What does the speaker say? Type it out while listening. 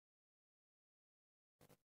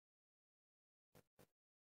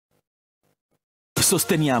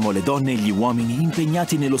Sosteniamo le donne e gli uomini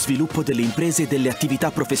impegnati nello sviluppo delle imprese e delle attività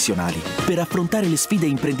professionali per affrontare le sfide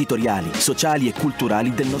imprenditoriali, sociali e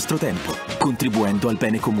culturali del nostro tempo, contribuendo al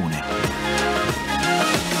bene comune.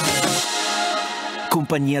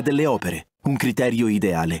 Compagnia delle opere, un criterio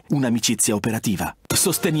ideale, un'amicizia operativa.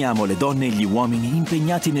 Sosteniamo le donne e gli uomini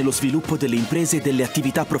impegnati nello sviluppo delle imprese e delle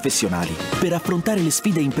attività professionali per affrontare le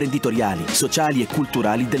sfide imprenditoriali, sociali e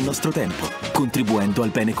culturali del nostro tempo, contribuendo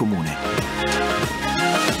al bene comune.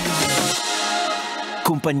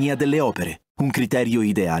 Compagnia delle opere, un criterio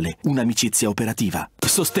ideale, un'amicizia operativa.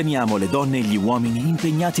 Sosteniamo le donne e gli uomini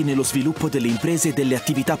impegnati nello sviluppo delle imprese e delle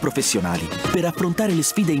attività professionali per affrontare le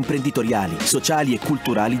sfide imprenditoriali, sociali e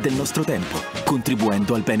culturali del nostro tempo,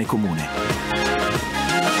 contribuendo al bene comune.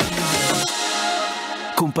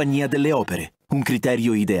 Compagnia delle opere, un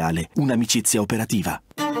criterio ideale, un'amicizia operativa.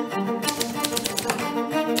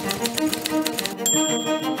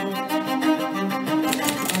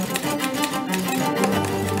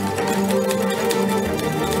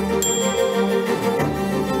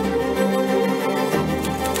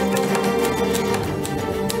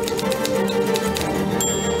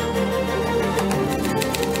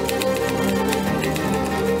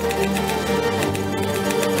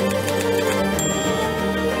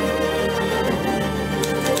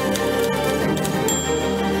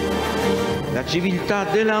 Civiltà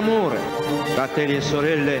dell'amore, fratelli e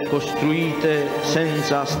sorelle, costruite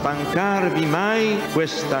senza stancarvi mai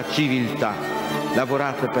questa civiltà.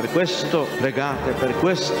 Lavorate per questo, pregate per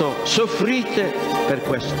questo, soffrite per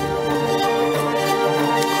questo.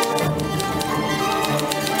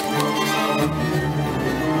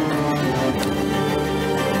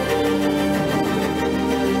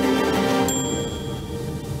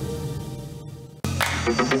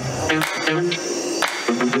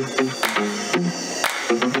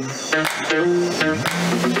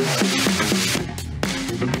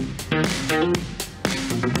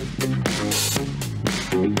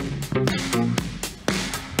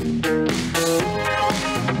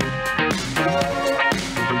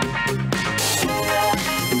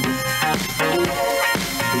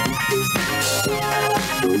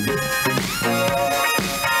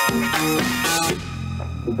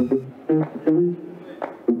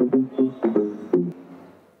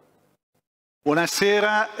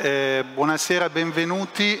 Buonasera,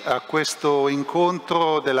 benvenuti a questo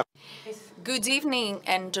incontro della... Good evening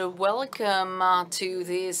and welcome to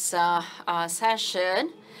this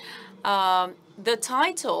session. The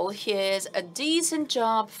title here is A Decent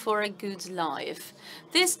Job for a Good Life.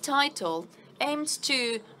 This title aims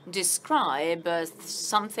to describe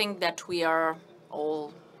something that we are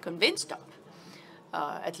all convinced of.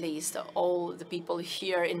 At least all the people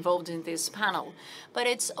here involved in this panel. But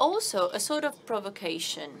it's also a sort of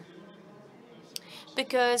provocation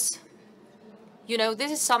because, you know,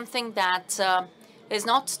 this is something that is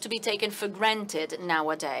not to be taken for granted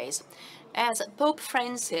nowadays. As Pope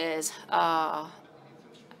Francis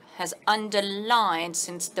has underlined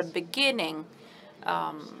since the beginning,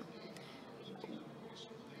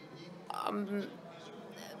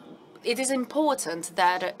 it is important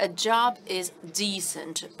that a job is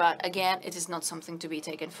decent, but again, it is not something to be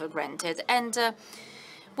taken for granted. And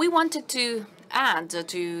we wanted to add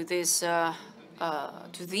to this,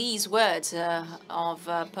 to these words of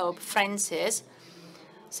Pope Francis,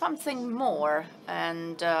 something more,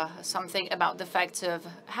 and something about the fact of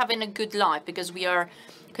having a good life, because we are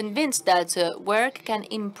convinced that work can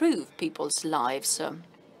improve people's lives,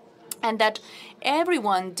 and that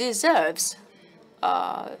everyone deserves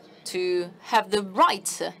to have the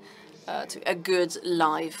right to a good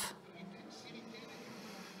life.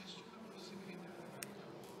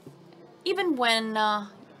 Even when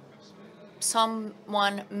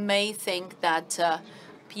someone may think that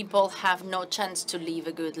people have no chance to live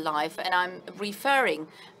a good life, and I'm referring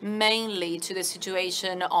mainly to the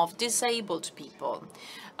situation of disabled people.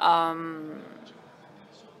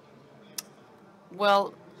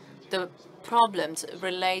 Well, the problems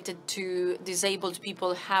related to disabled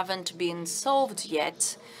people haven't been solved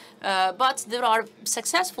yet, but there are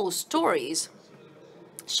successful stories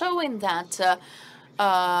showing that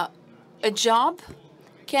a job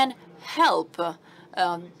can help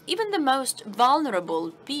even the most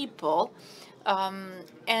vulnerable people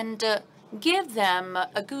and give them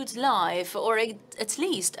a good life, or at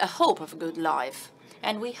least a hope of a good life.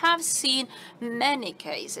 And we have seen many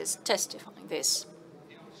cases testifying this.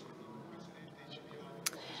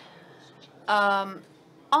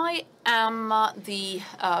 I am the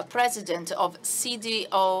president of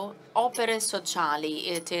Cdo Opere Sociali.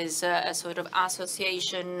 It is a sort of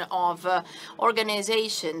association of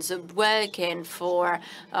organizations working for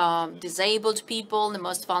disabled people, the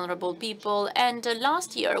most vulnerable people. And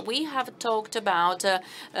last year we have talked about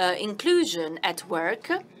inclusion at work.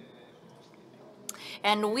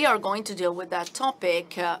 And we are going to deal with that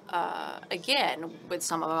topic again with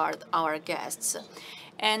some of our guests.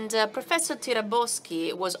 And Professor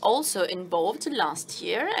Tiraboschi was also involved last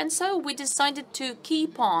year, and so we decided to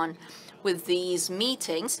keep on with these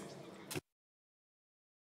meetings.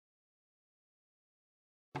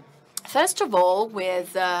 First of all,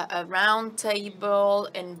 with a round table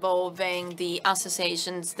involving the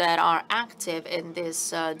associations that are active in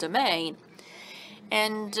this domain.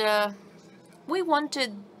 And we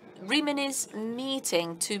wanted Rimini's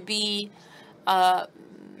meeting to be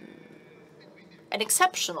an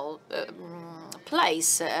exceptional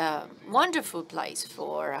place, wonderful place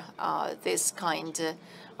for this kind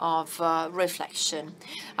of reflection.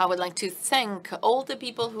 I would like to thank all the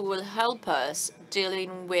people who will help us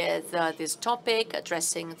dealing with this topic,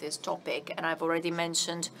 addressing this topic. And I've already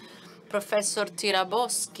mentioned Professor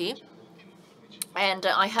Tiraboschi. And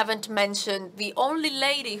I haven't mentioned the only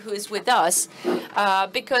lady who is with us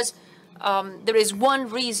because there is one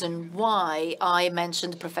reason why I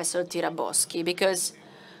mentioned Professor Tiraboschi, because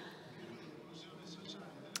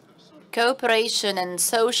cooperation and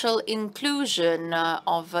social inclusion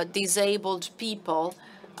of disabled people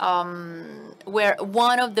were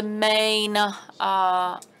one of the main,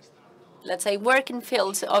 let's say, working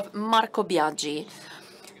fields of Marco Biagi.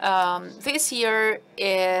 This year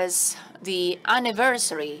is the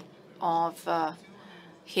anniversary of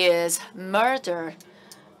his murder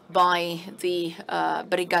by the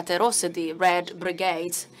Brigate Rosse, the Red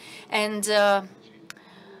Brigades. And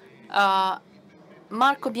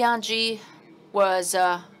Marco Biagi was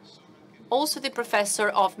also the professor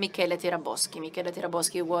of Michele Tiraboschi. Michele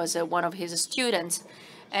Tiraboschi was one of his students,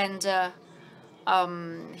 and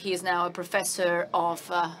he is now a professor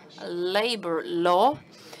of labor law,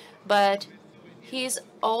 but he is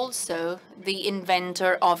also the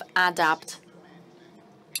inventor of ADAPT,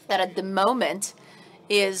 that at the moment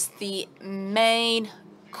is the main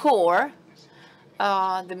core,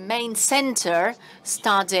 the main center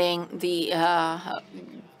studying the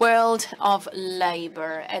world of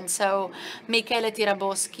labor. And so Michele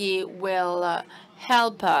Tiraboschi will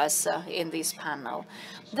help us in this panel.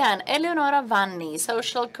 Then Eleonora Vanni,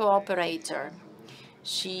 social cooperator.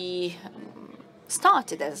 She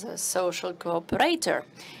started as a social cooperator.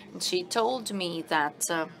 And she told me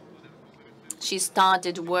that she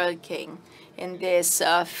started working in this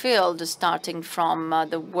field starting from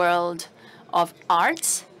the world of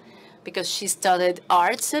arts, because she studied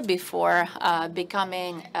arts before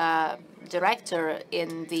becoming a director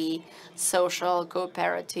in the social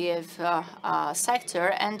cooperative sector,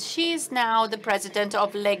 and she is now the president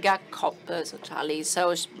of Legacoopsociali.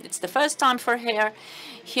 So it's the first time for her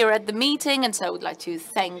here at the meeting, and so I would like to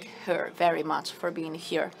thank her very much for being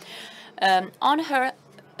here. On her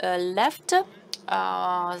left,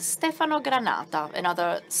 Stefano Granata,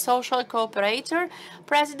 another social cooperator,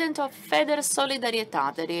 president of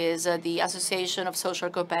Federsolidarietà, that is the Association of Social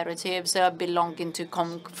Cooperatives belonging to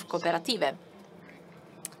Cooperativa.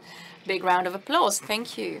 Big round of applause.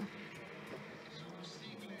 Thank you.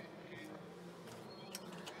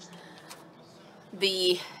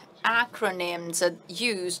 The acronyms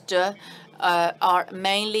used are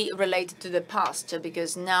mainly related to the past,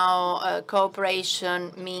 because now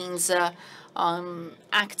cooperation means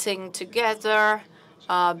acting together,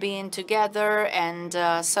 being together, and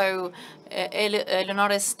so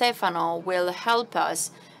Eleonora and Stefano will help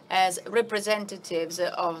us as representatives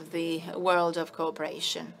of the world of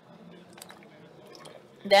cooperation.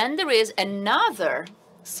 Then there is another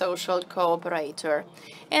social cooperator,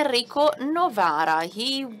 Enrico Novara.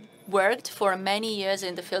 He worked for many years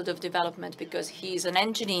in the field of development because he's an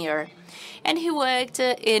engineer, and he worked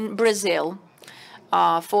in Brazil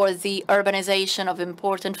for the urbanization of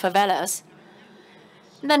important favelas.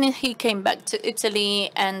 Then he came back to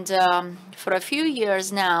Italy, and for a few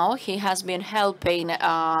years now, he has been helping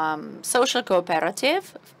social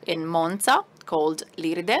cooperative in Monza called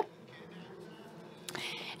Liride.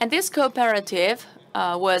 And this cooperative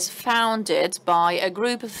was founded by a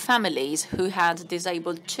group of families who had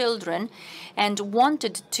disabled children and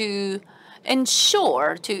wanted to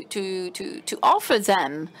ensure, to offer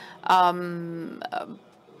them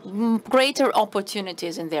greater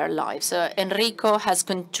opportunities in their lives. Enrico has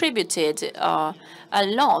contributed a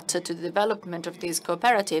lot to the development of this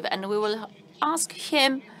cooperative, and we will ask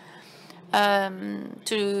him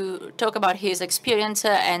to talk about his experience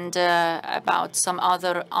and about some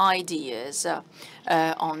other ideas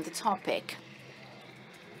on the topic.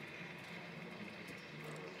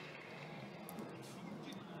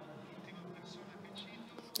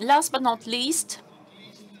 Last but not least,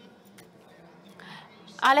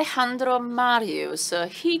 Alejandro Marius.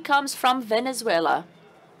 He comes from Venezuela.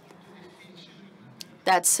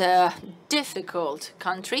 That's a difficult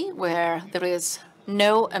country where there is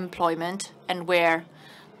no employment and where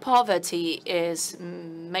poverty is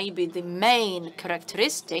maybe the main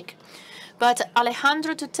characteristic. But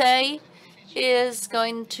Alejandro today is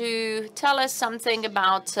going to tell us something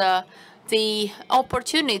about the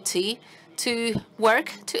opportunity to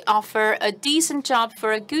work, to offer a decent job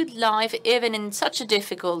for a good life, even in such a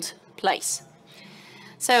difficult place.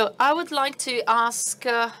 So I would like to ask,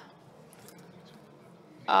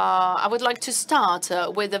 I would like to start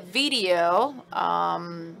with a video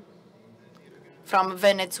from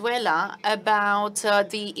Venezuela about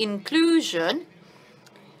the inclusion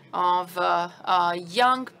of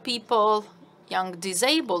young people, young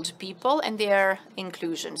disabled people, and their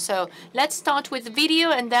inclusion. So let's start with the video,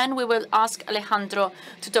 and then we will ask Alejandro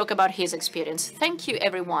to talk about his experience. Thank you,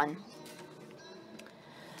 everyone.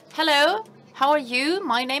 Hello, how are you?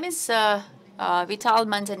 My name is Vital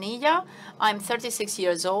Manzanilla. I'm 36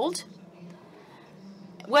 years old.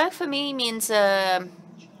 Work for me means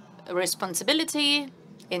responsibility,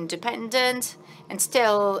 independent, and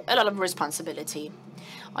still a lot of responsibility.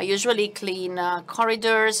 I usually clean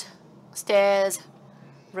corridors, stairs,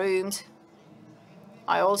 rooms.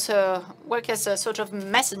 I also work as a sort of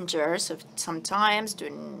messenger, so sometimes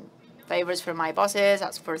doing favors for my bosses,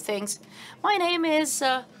 ask for things. My name is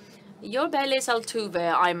Yorbelis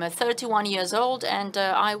Altuve. I'm 31 years old, and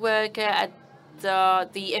I work at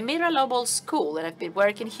the Emira Lobel School, and I've been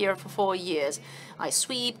working here for 4 years. I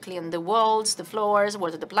sweep, clean the walls, the floors,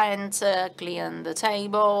 water the plants, clean the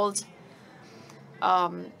tables.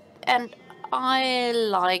 And I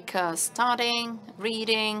like studying,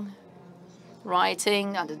 reading,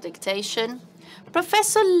 writing under dictation.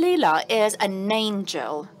 Professor Lila is an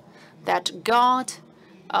angel that God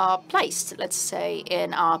placed, let's say,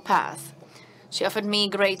 in our path. She offered me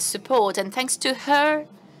great support, and thanks to her,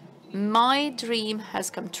 my dream has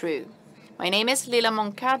come true. My name is Lila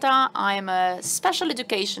Moncada. I'm a special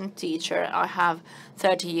education teacher. I have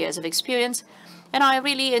 30 years of experience, and I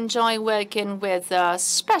really enjoy working with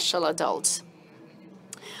special adults.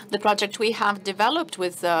 The project we have developed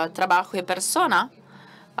with Trabajo y Persona,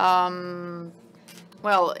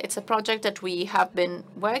 well, it's a project that we have been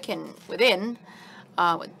working within,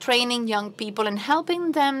 training young people and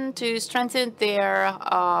helping them to strengthen their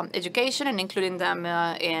education and including them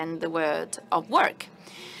in the world of work.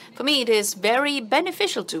 For me, it is very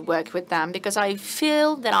beneficial to work with them because I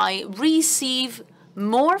feel that I receive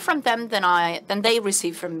more from them than they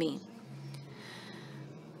receive from me.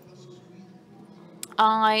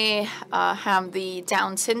 I have the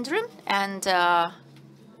Down syndrome, and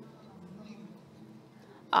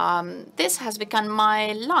this has become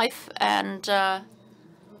my life, and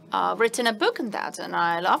written a book on that. And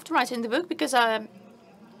I loved writing the book because I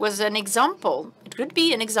was an example. It could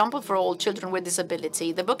be an example for all children with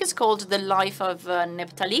disability. The book is called The Life of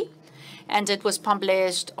Neptali, and it was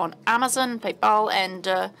published on Amazon, PayPal,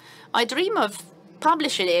 and I dream of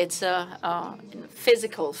publishing it in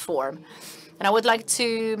physical form. And I would like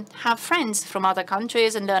to have friends from other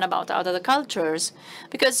countries and learn about other cultures,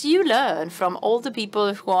 because you learn from all the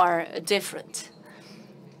people who are different.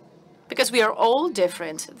 Because we are all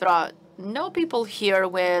different. There are no people here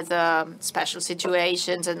with special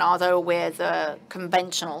situations and other with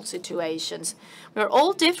conventional situations. We're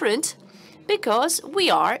all different because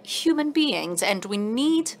we are human beings, and we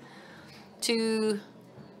need to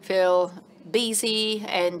feel busy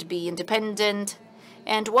and be independent.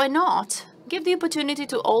 And why not give the opportunity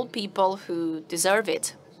to all people who deserve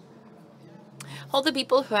it? All the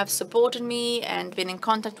people who have supported me and been in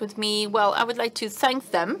contact with me, well, I would like to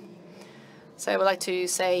thank them. So I would like to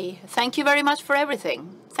say thank you very much for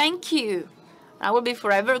everything. Thank you. I will be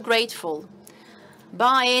forever grateful.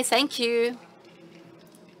 Bye. Thank you.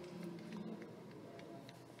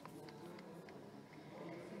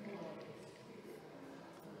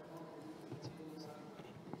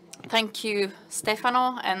 Thank you,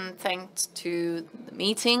 Stefano, and thanks to the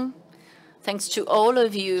meeting. Thanks to all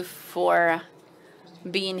of you for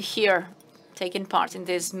being here, taking part in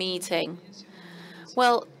this meeting.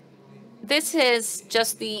 Well, this is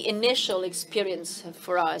just the initial experience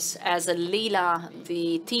for us. As Lila,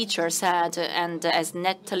 the teacher, said, and as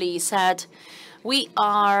Natalie said, we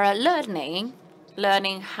are learning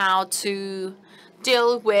how to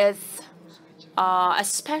deal with a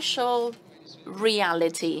special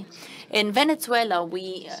reality. In Venezuela,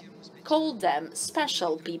 we call them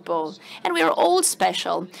special people, and we are all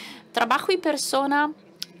special. Trabajo y Persona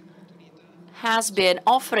has been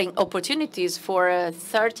offering opportunities for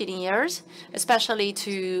 13 years, especially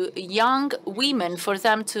to young women, for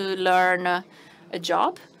them to learn a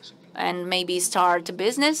job and maybe start a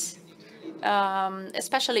business,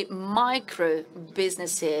 especially micro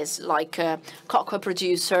businesses like cocoa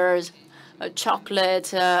producers,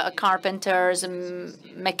 chocolate carpenters,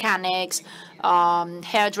 mechanics,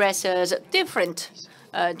 hairdressers, different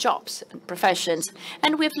jobs and professions.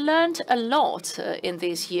 And we've learned a lot in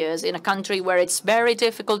these years in a country where it's very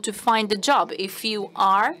difficult to find a job if you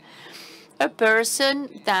are a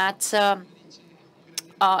person that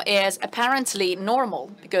is apparently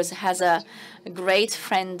normal, because as a great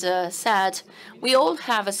friend said, we all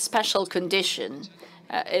have a special condition.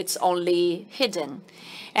 It's only hidden.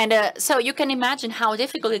 And so you can imagine how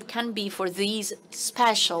difficult it can be for these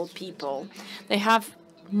special people. They have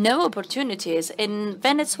no opportunities. In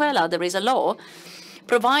Venezuela, there is a law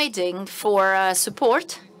providing for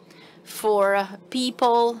support for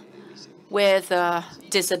people with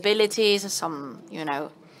disabilities, some,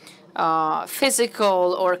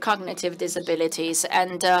 physical or cognitive disabilities.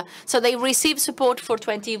 And so they receive support for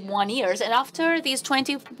 21 years. And after these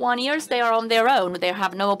 21 years, they are on their own. They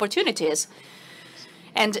have no opportunities.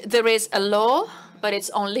 And there is a law, but it's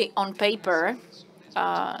only on paper,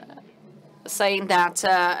 saying that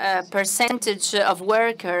a percentage of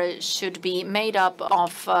workers should be made up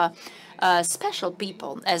of special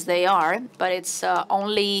people, as they are, but it's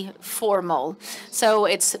only formal. So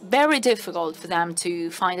it's very difficult for them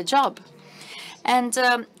to find a job. And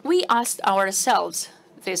we asked ourselves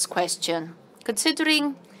this question,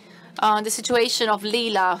 considering the situation of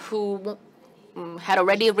Lila, who had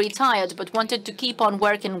already retired but wanted to keep on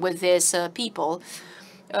working with these people.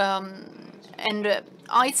 And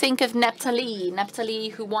I think of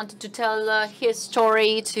Neptali, who wanted to tell his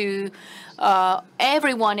story to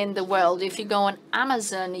everyone in the world. If you go on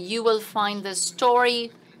Amazon, you will find the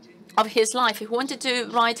story of his life. He wanted to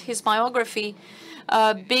write his biography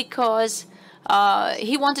because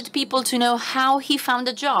he wanted people to know how he found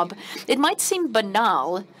a job. It might seem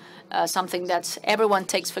banal, something that everyone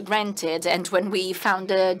takes for granted. And when we found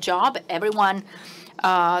a job, everyone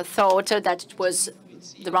thought that it was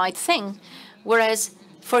the right thing. Whereas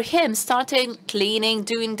for him, starting cleaning,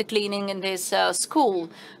 doing the cleaning in this school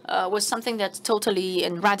was something that totally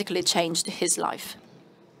and radically changed his life.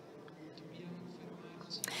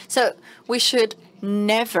 So we should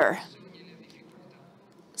never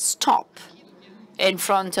stop in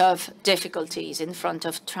front of difficulties, in front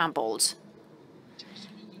of troubles.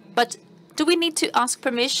 But do we need to ask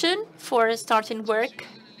permission for starting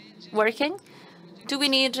working? Do we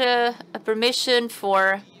need a permission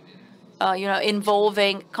for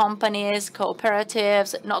involving companies,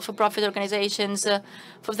 cooperatives, not-for-profit organizations,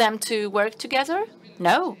 for them to work together?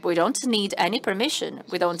 No, we don't need any permission.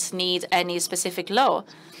 We don't need any specific law.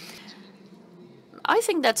 I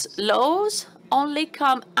think that laws only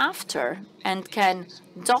come after and can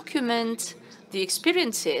document the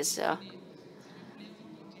experiences.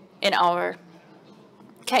 In our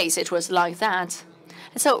case, it was like that.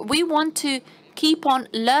 And so we want to keep on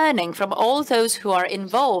learning from all those who are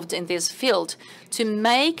involved in this field to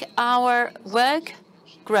make our work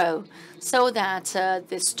grow, so that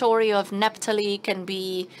the story of Neptali can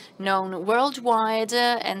be known worldwide,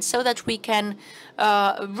 and so that we can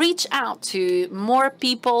reach out to more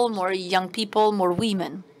people, more young people, more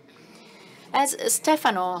women. As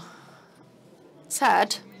Stefano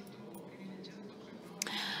said,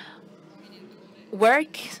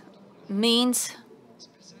 work means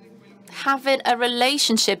having a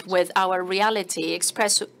relationship with our reality,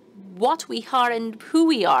 express what we are and who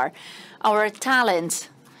we are, our talents,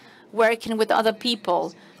 working with other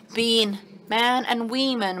people, being men and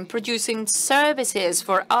women, producing services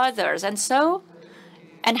for others, and so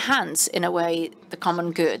enhance, in a way, the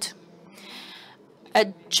common good.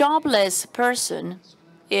 A jobless person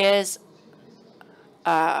is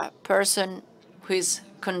a person who is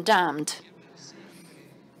condemned.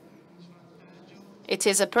 It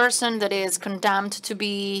is a person that is condemned to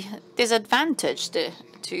be disadvantaged,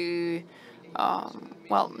 to,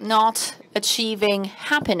 not achieving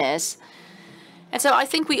happiness. And so I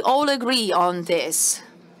think we all agree on this,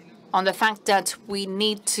 on the fact that we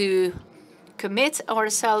need to commit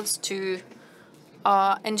ourselves to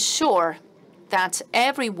ensure that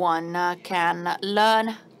everyone can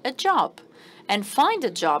learn a job and find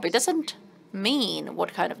a job. It doesn't mean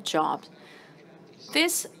what kind of job.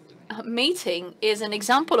 This meeting is an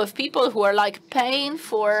example of people who are like paying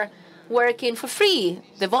for working for free,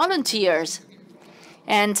 the volunteers.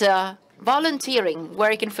 And volunteering,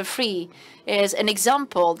 working for free, is an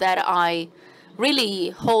example that I really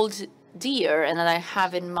hold dear and that I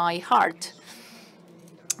have in my heart.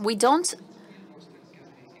 We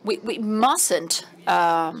mustn't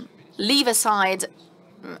leave aside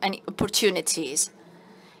any opportunities.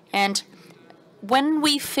 And when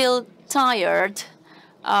we feel tired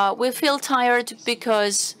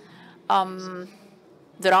because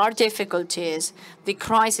there are difficulties. The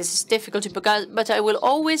crisis is difficult, but I will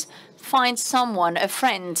always find someone, a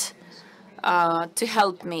friend, to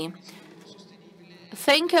help me.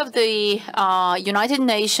 Think of the United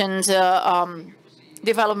Nations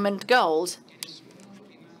development goals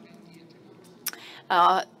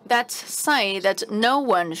that say that no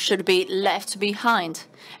one should be left behind.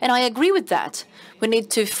 And I agree with that. We need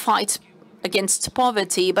to fight against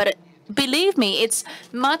poverty, but believe me, it's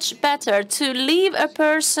much better to leave a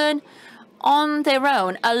person on their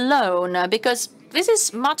own, alone, because this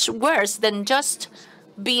is much worse than just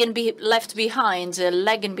being left behind,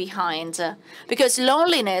 lagging behind, because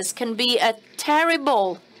loneliness can be a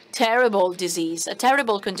terrible, terrible disease, a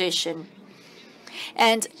terrible condition.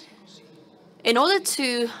 And in order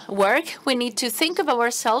to work, we need to think of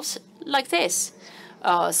ourselves like this.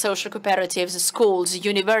 Social cooperatives, schools,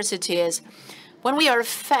 universities. When we are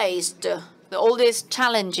faced all these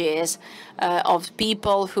challenges of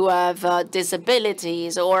people who have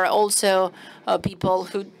disabilities, or also people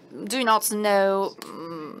who do not know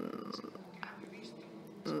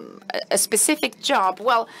a specific job,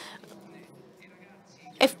 well,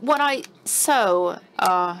 if what I saw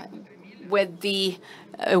with the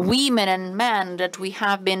women and men that we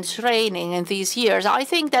have been training in these years, I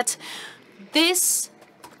think that this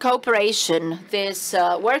cooperation, this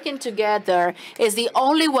working together, is the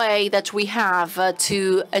only way that we have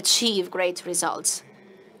to achieve great results.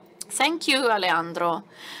 Thank you, Alejandro.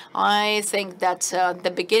 I think that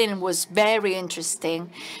the beginning was very interesting.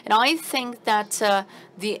 And I think that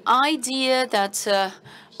the idea that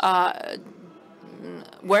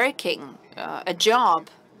working a job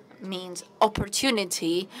means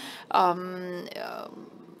opportunity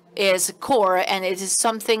is core, and it is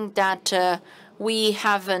something that we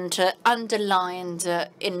haven't underlined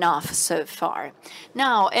enough so far.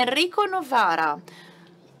 Now, Enrico Novara,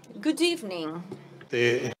 good evening.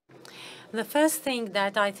 The first thing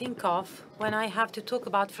that I think of when I have to talk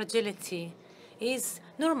about fragility is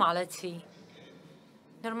normality.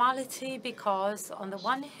 Normality because, on the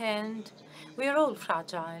one hand, we are all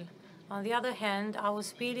fragile. On the other hand, I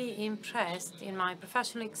was really impressed in my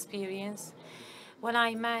professional experience when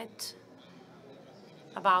I met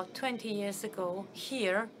about 20 years ago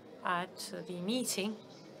here at the meeting.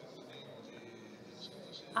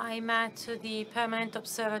 I met the Permanent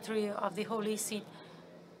Observatory of the Holy See,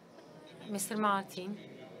 Mr. Martin,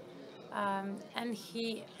 and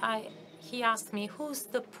he asked me, who's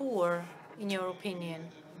the poor in your opinion?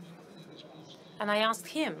 And I asked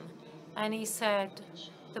him, and he said,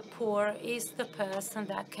 the poor is the person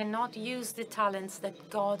that cannot use the talents that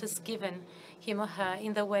God has given him or her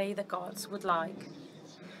in the way that God would like.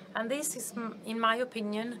 And this is, in my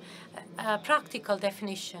opinion, a practical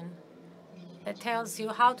definition that tells you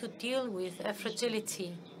how to deal with a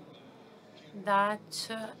fragility that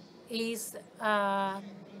is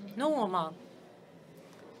normal,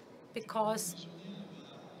 because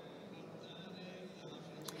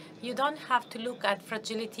you don't have to look at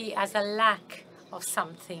fragility as a lack of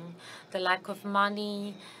something, the lack of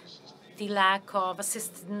money, the lack of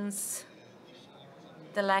assistance,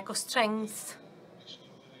 the lack of strength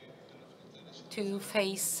to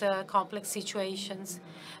face complex situations,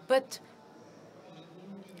 but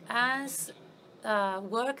as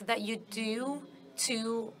work that you do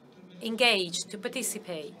to engage, to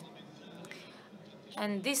participate.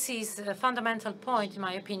 And this is a fundamental point, in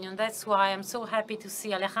my opinion. That's why I'm so happy to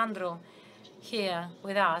see Alejandro here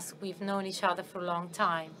with us. We've known each other for a long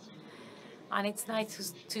time. And it's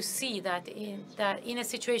nice to see that in a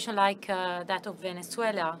situation like that of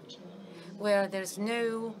Venezuela, where there's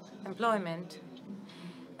no employment,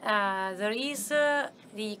 there is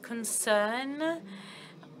the concern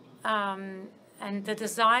and the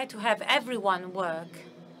desire to have everyone work.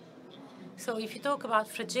 So if you talk about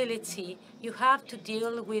fragility, you have to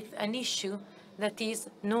deal with an issue that is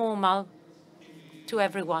normal to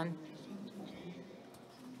everyone.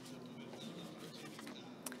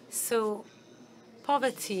 So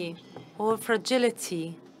poverty or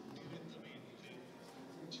fragility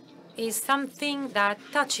is something that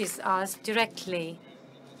touches us directly,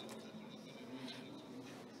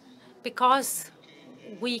 because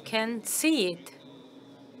we can see it,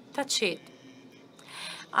 touch it.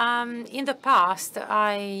 In the past,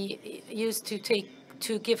 I used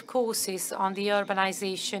to give courses on the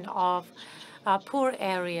urbanization of poor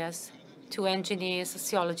areas to engineers,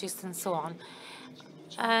 sociologists, and so on.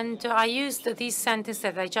 And I used this sentence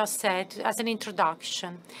that I just said as an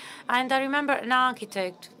introduction. And I remember an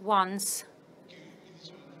architect once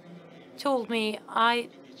told me, I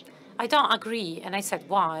don't agree. And I said,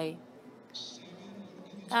 why?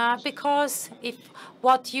 Because if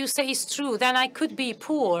what you say is true, then I could be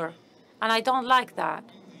poor, and I don't like that.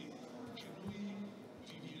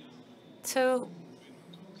 So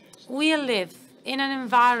we live in an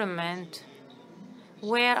environment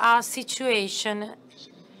where our situation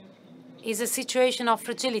is a situation of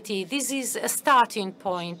fragility. This is a starting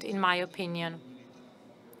point, in my opinion.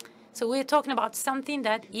 So we're talking about something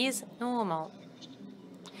that is normal.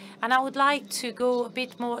 And I would like to go a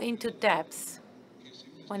bit more into depth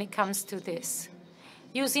when it comes to this.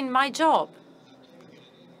 Using my job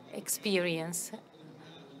experience,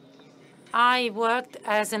 I worked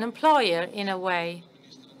as an employer in a way.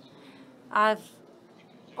 I've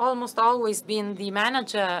almost always been the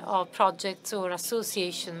manager of projects or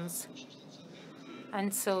associations.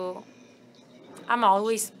 And so I've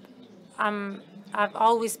always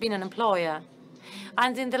been an employer.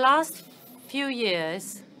 And in the last few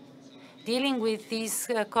years, dealing with this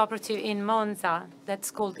cooperative in Monza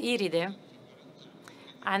that's called IRIDE,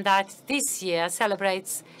 and that this year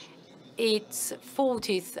celebrates its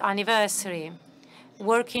 40th anniversary,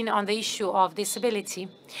 working on the issue of disability.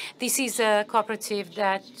 This is a cooperative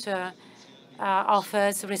that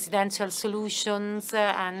offers residential solutions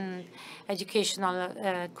and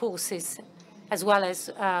educational courses, as well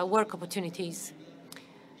as work opportunities.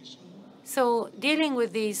 So dealing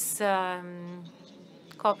with this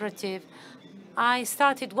cooperative, I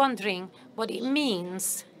started wondering what it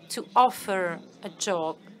means to offer a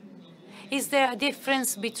job. Is there a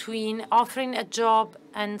difference between offering a job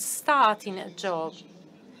and starting a job?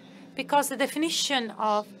 Because the definition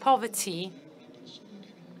of poverty,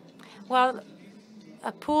 well,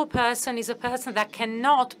 a poor person is a person that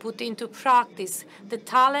cannot put into practice the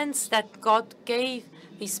talents that God gave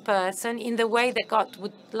this person in the way that God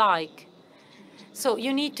would like. So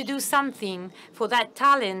you need to do something for that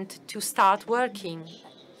talent to start working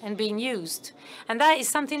and being used. And that is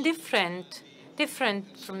something different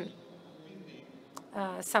from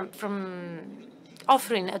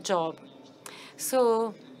offering a job.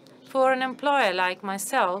 So for an employer like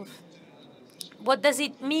myself, what does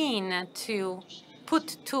it mean to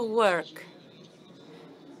put to work?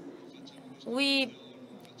 We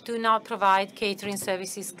do not provide catering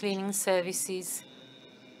services, cleaning services.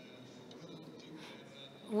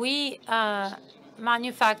 We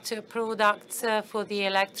manufacture products for the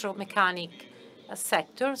electromechanic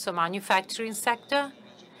sector, so manufacturing sector,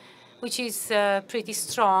 which is pretty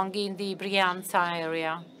strong in the Brianza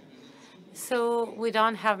area. So we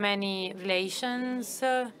don't have many relations,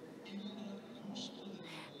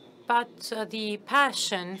 but the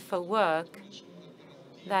passion for work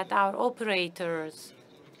that our operators,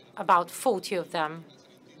 about 40 of them,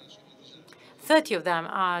 30 of them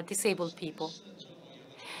are disabled people.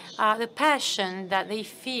 The passion that they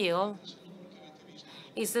feel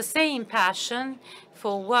is the same passion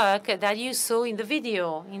for work that you saw in the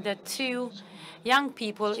video, in the two young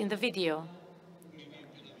people in the video.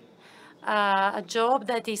 A job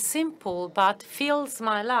that is simple but fills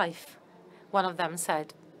my life, one of them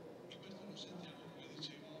said.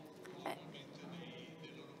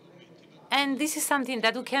 And this is something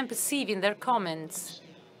that we can perceive in their comments.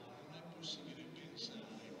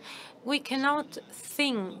 We cannot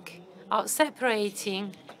think of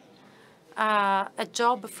separating a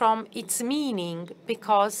job from its meaning,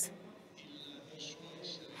 because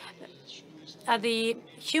the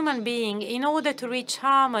human being, in order to reach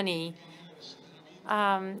harmony,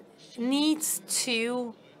 needs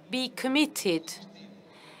to be committed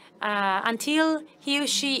until he or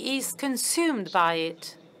she is consumed by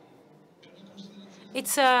it.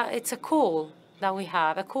 It's a call that we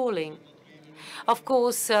have, a calling. Of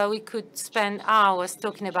course, we could spend hours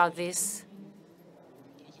talking about this,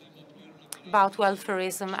 about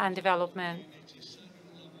welfareism and development,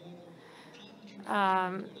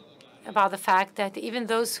 about the fact that even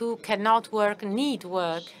those who cannot work need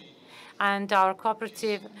work, and our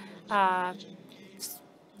cooperative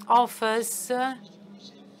offers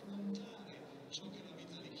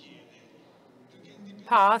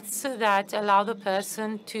paths that allow the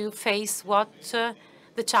person to face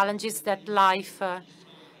the challenges that life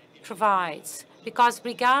provides. Because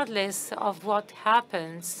regardless of what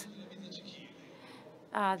happens,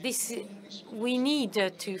 we need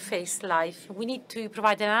to face life. We need to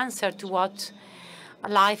provide an answer to what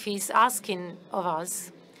life is asking of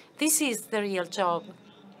us. This is the real job.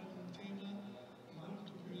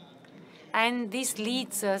 And this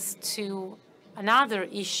leads us to another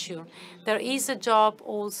issue. There is a job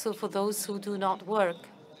also for those who do not work.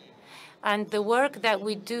 And the work that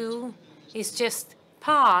we do is just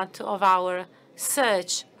part of our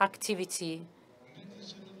search activity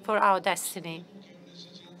for our destiny.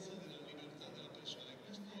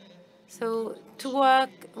 So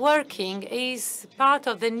working is part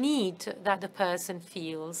of the need that the person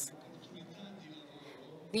feels.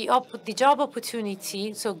 The job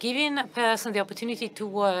opportunity, so giving a person the opportunity to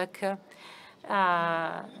work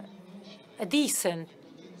a decent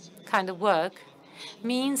kind of work,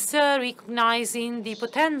 means recognizing the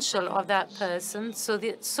potential of that person so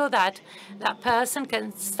that that person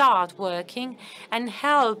can start working and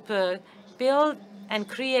help build and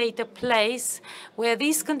create a place where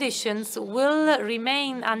these conditions will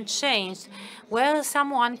remain unchanged, where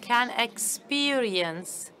someone can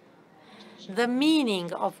experience the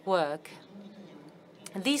meaning of work.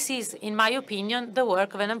 This is, in my opinion, the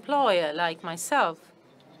work of an employer like myself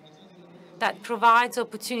that provides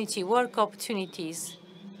opportunity, work opportunities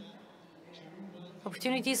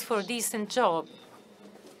for a decent job.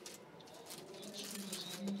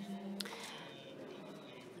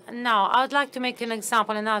 Now, I would like to make an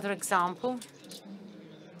example, another example.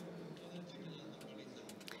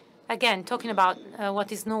 Again, talking about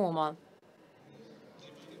what is normal.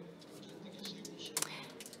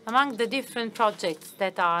 Among the different projects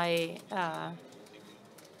that I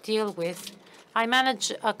deal with, I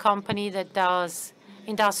manage a company that does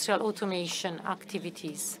industrial automation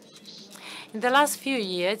activities. In the last few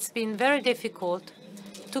years, it's been very difficult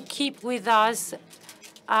to keep with us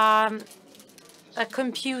a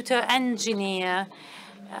computer engineer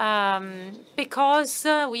because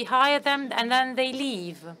we hire them and then they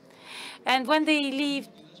leave. And when they leave,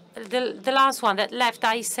 the last one that left,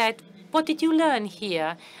 I said, "What did you learn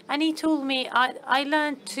here?" And he told me, I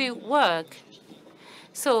learned to work.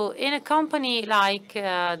 So in a company like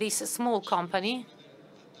this small company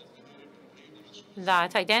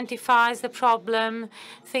that identifies the problem,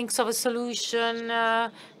 thinks of a solution,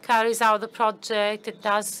 carries out the project, it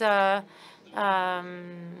does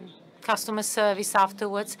customer service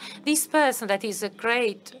afterwards, this person that is a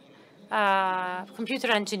great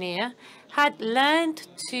computer engineer had learned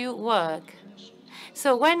to work.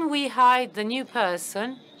 So when we hired the new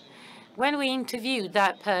person, when we interviewed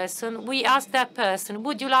that person, we asked that person,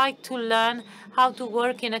 would you like to learn how to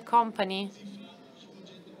work in a company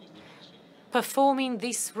performing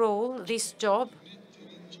this role, this job?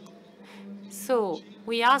 So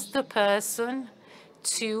we asked the person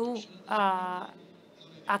to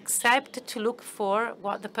accept to look for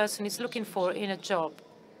what the person is looking for in a job.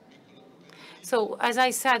 So as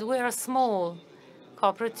I said, we're a small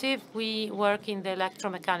cooperative. We work in the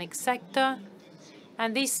electromechanics sector.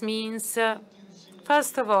 And this means,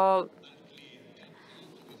 first of all,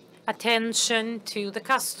 attention to the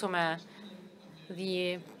customer,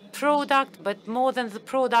 the product, but more than the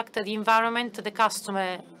product, the environment the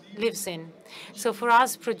customer lives in. So for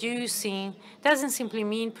us, producing doesn't simply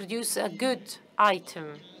mean produce a good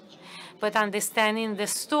item, but understanding the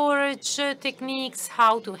storage techniques,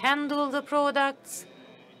 how to handle the products,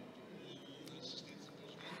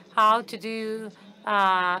 how to do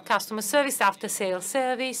customer service, after-sales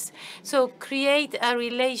service. So create a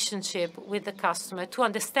relationship with the customer to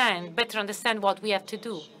understand, better understand what we have to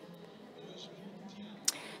do.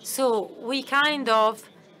 So we kind of,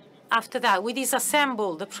 after that, we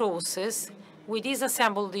disassemble the process, we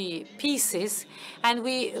disassemble the pieces, and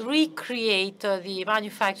we recreate the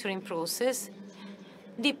manufacturing process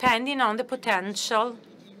depending on the potential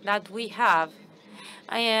that we have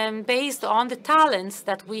and based on the talents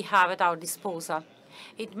that we have at our disposal.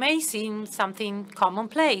 It may seem something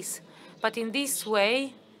commonplace, but in this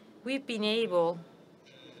way, we've been able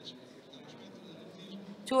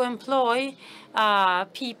to employ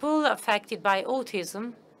people affected by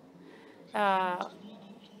autism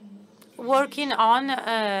working on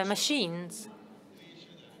machines.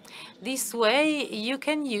 This way, you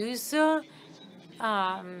can use the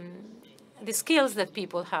skills that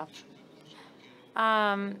people have.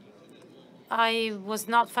 I was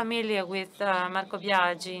not familiar with Marco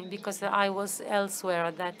Biagi because I was elsewhere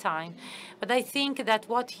at that time. But I think that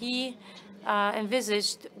what he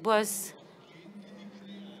envisaged was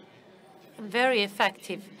very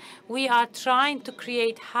effective. We are trying to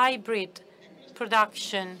create hybrid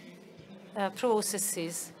production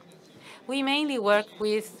processes. We mainly work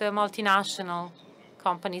with multinational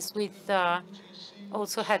companies with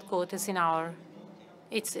also headquarters in our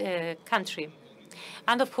country.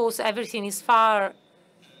 And of course, everything is far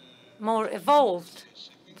more evolved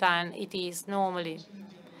than it is normally.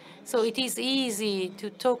 So it is easy to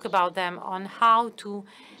talk about them on how to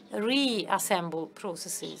reassemble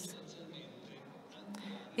processes.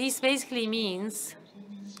 This basically means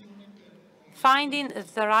finding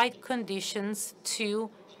the right conditions to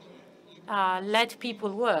let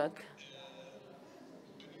people work.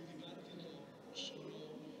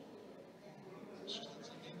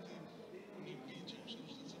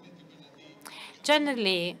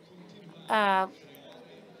 Generally,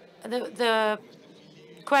 the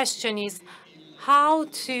question is how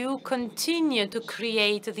to continue to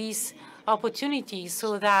create these opportunities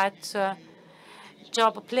so that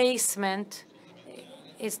job placement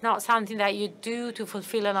is not something that you do to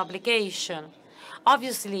fulfill an obligation.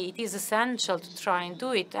 Obviously, it is essential to try and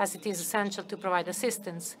do it, as it is essential to provide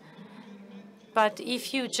assistance. But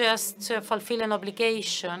if you just fulfill an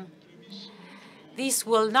obligation, this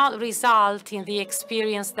will not result in the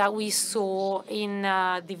experience that we saw in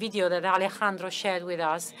the video that Alejandro shared with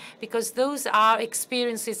us, because those are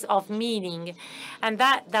experiences of meaning, and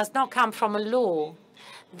that does not come from a law.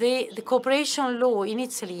 The cooperation law in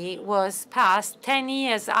Italy was passed 10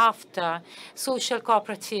 years after social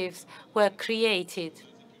cooperatives were created.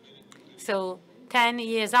 So 10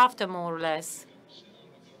 years after, more or less,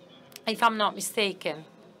 if I'm not mistaken.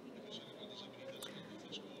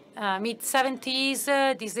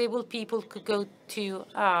 Mid-70s, disabled people could go to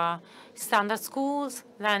standard schools.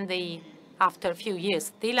 Then after a few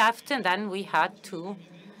years, they left, and then we had to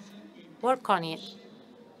work on it.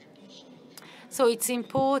 So it's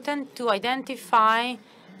important to identify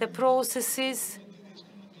the processes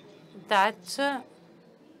that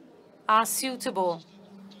are suitable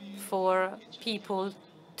for people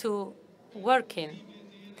to work in.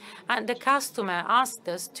 And the customer asked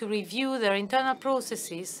us to review their internal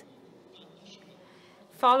processes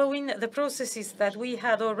following the processes that we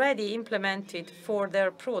had already implemented for their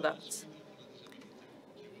products.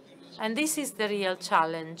 And this is the real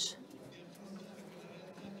challenge.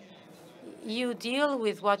 You deal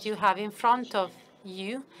with what you have in front of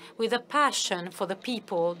you with a passion for the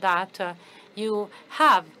people that you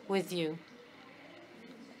have with you.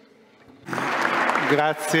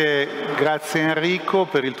 Grazie Enrico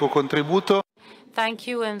per il tuo contributo. Thank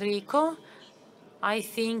you, Enrico. I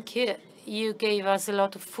think you gave us a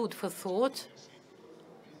lot of food for thought,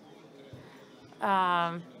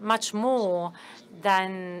 much more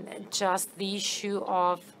than just the issue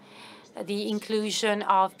of the inclusion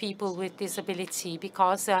of people with disability,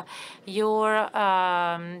 because your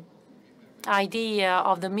idea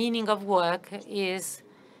of the meaning of work is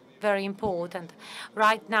very important.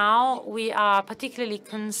 Right now, we are particularly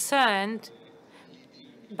concerned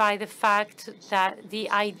by the fact that the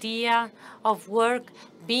idea of work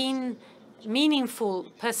being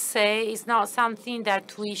meaningful per se is not something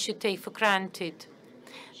that we should take for granted.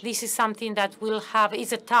 This is something that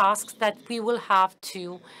is a task that we will have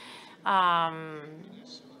to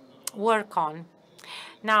work on.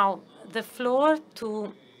 Now, the floor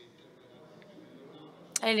to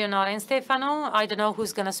Eleonora and Stefano. I don't know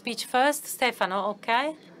who's going to speak first. Stefano,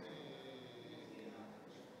 okay.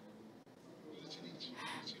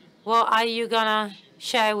 What are you going to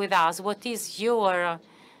share with us? What is your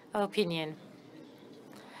opinion?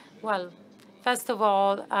 Well, first of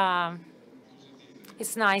all,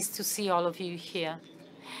 it's nice to see all of you here.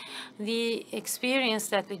 The experience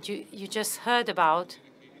that you just heard about,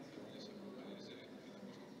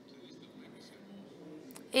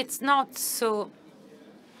 it's not so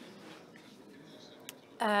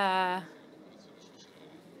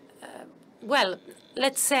well,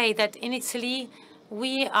 let's say that in Italy,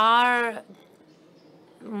 we are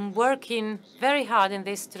working very hard in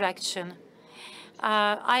this direction.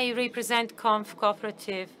 I represent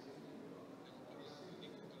Cooperative.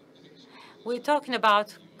 We're talking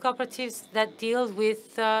about cooperatives that deal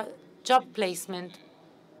with job placement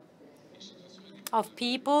of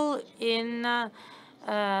people in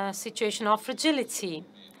a situation of fragility.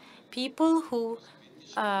 People who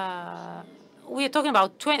we are talking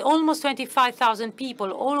about almost 25,000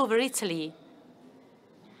 people all over Italy.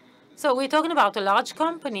 So we're talking about a large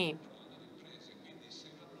company.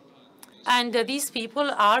 And these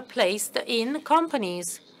people are placed in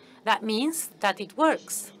companies. That means that it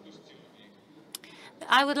works.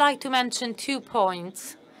 I would like to mention 2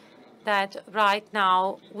 points that right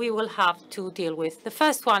now we will have to deal with. The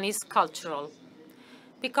first one is cultural,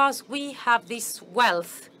 because we have this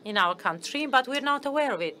wealth in our country, but we're not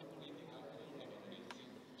aware of it.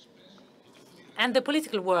 And the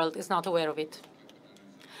political world is not aware of it.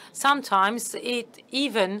 Sometimes it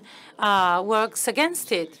even works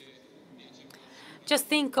against it. Just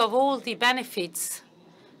think of all the benefits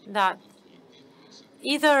that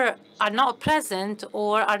either are not present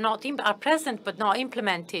or are present but not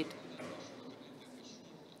implemented.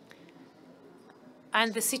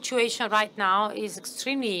 And the situation right now is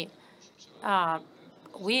extremely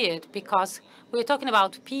weird, because we're talking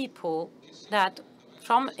about people that,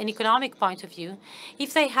 from an economic point of view,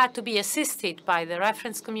 if they had to be assisted by the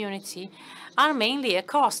reference community, are mainly a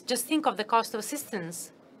cost. Just think of the cost of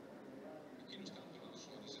assistance.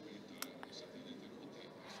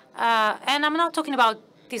 And I'm not talking about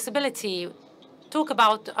disability. Talk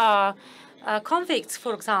about convicts,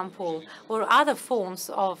 for example, or other forms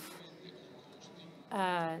of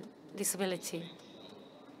disability.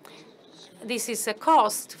 This is a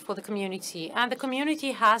cost for the community, and the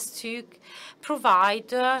community has to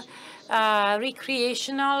provide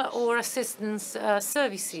recreational or assistance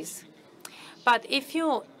services. But if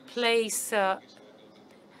you place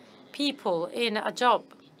people in a job,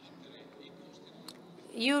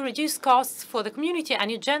 you reduce costs for the community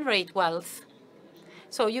and you generate wealth.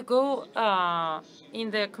 So you go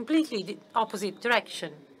in the completely opposite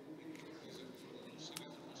direction.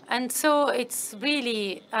 And so it's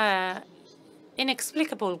really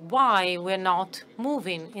inexplicable why we're not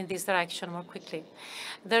moving in this direction more quickly.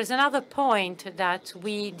 There's another point that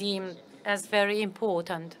we deem as very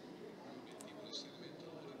important,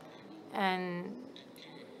 and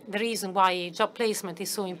the reason why job placement is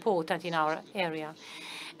so important in our area.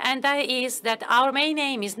 And that is that our main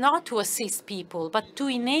aim is not to assist people, but to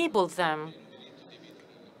enable them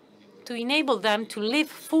to live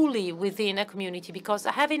fully within a community, because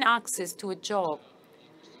having access to a job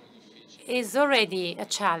is already a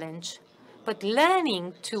challenge. But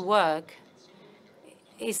learning to work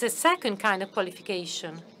is a second kind of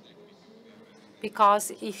qualification,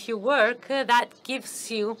 because if you work, that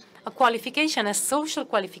gives you a qualification, a social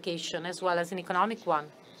qualification, as well as an economic one.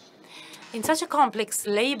 In such a complex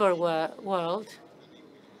labor world,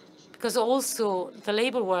 because also the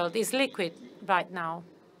labor world is liquid right now,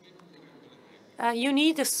 you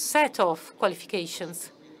need a set of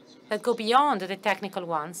qualifications that go beyond the technical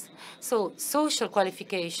ones, so social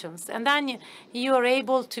qualifications. And then you are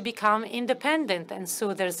able to become independent, and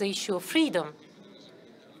so there's the issue of freedom.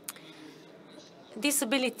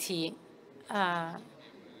 Disability,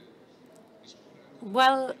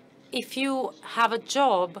 well, if you have a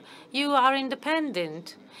job, you are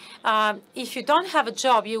independent. If you don't have a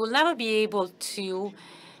job, you will never be able to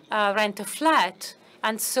rent a flat,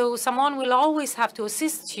 and so someone will always have to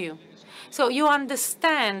assist you. So you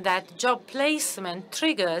understand that job placement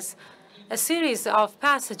triggers a series of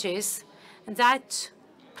passages that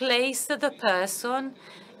place the person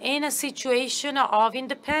in a situation of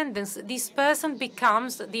independence. This person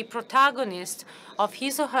becomes the protagonist of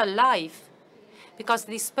his or her life, because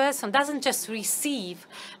this person doesn't just receive,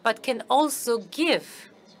 but can also give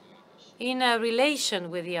in a relation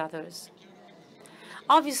with the others.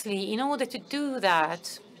 Obviously, in order to do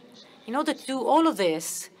that, in order to do all of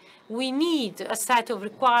this, we need a set of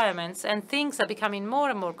requirements, and things are becoming more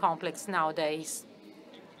and more complex nowadays.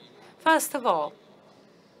 First of all,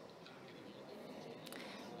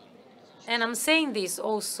 and I'm saying this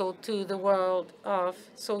also to the world of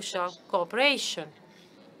social cooperation,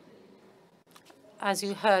 as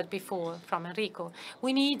you heard before from Enrico,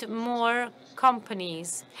 we need more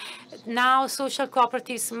companies. Now social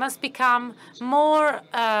cooperatives must become more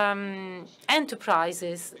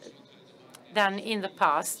enterprises than in the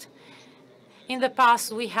past. In the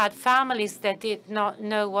past, we had families that did not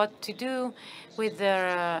know what to do with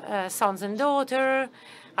their sons and daughters.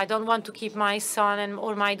 I don't want to keep my son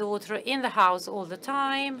or my daughter in the house all the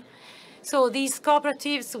time. So these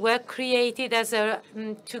cooperatives were created as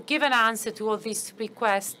to give an answer to all these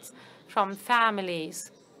requests from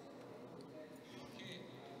families.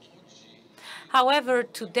 However,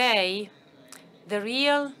 today, the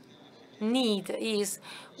real need is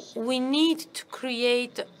we need to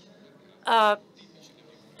create a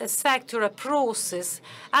sector, a process,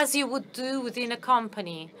 as you would do within a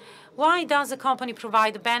company. Why does a company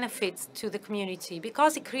provide benefits to the community?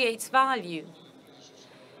 Because it creates value.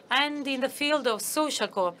 And in the field of social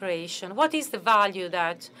cooperation, what is the value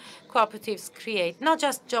that cooperatives create? Not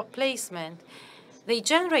just job placement. They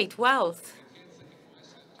generate wealth,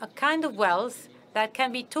 a kind of wealth that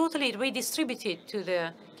can be totally redistributed to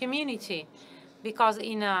the community. Because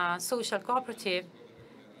in a social cooperative,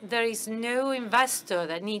 there is no investor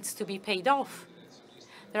that needs to be paid off.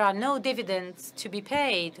 There are no dividends to be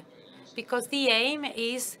paid, because the aim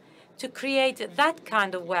is to create that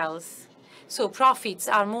kind of wealth. So profits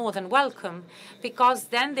are more than welcome, because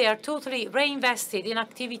then they are totally reinvested in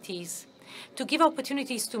activities to give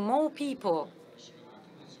opportunities to more people.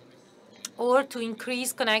 or to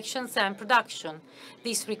increase connections and production.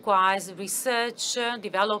 This requires research,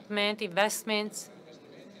 development, investments.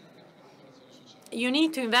 You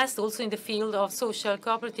need to invest also in the field of social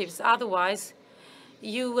cooperatives, otherwise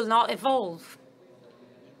you will not evolve.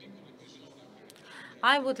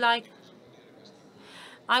 I would like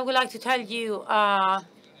to tell you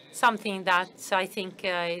something that I think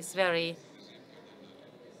is very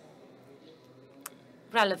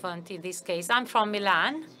relevant in this case. I'm from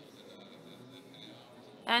Milan,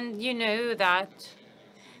 and you know that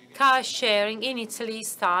car sharing in Italy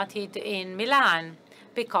started in Milan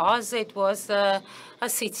because it was a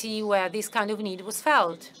city where this kind of need was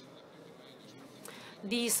felt.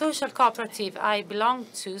 The social cooperative I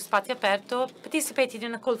belonged to, Spazio Aperto, participated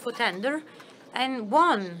in a call for tender and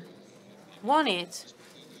won it,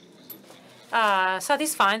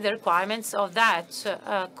 satisfying the requirements of that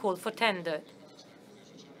call for tender.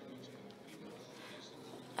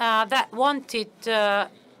 That wanted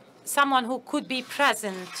someone who could be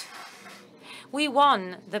present. We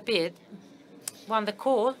won the bid, won the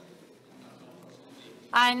call,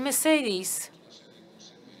 and Mercedes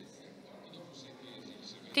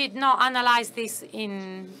did not analyze this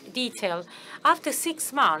in detail. After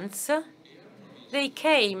 6 months, they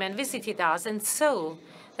came and visited us and saw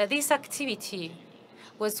that this activity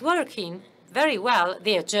was working very well.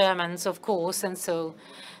 They are Germans, of course, and so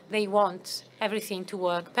they want everything to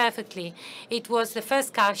work perfectly. It was the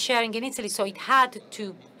first car sharing in Italy, so it had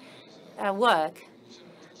to work.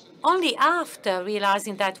 Only after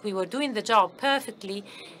realizing that we were doing the job perfectly,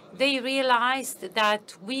 they realized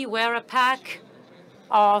that we were a pack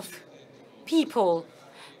of people,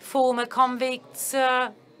 former convicts,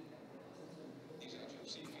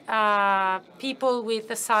 people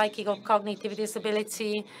with a psychic or cognitive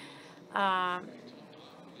disability,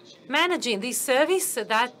 managing this service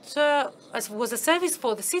that was a service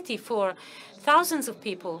for the city for thousands of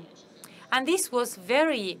people. And this was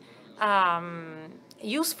very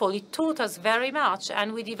useful. It taught us very much,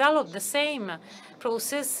 and we developed the same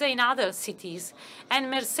process in other cities. And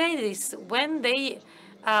Mercedes, when they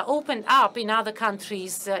opened up in other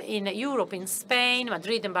countries in Europe, in Spain,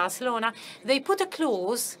 Madrid and Barcelona, they put a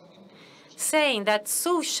clause saying that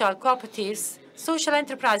social cooperatives, social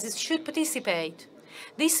enterprises should participate.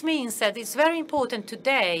 This means that it's very important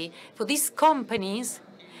today for these companies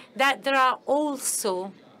that there are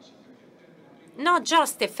also not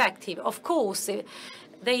just effective. Of course,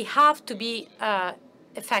 they have to be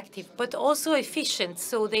effective, but also efficient.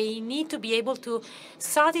 So they need to be able to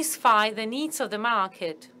satisfy the needs of the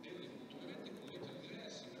market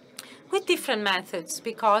with different methods,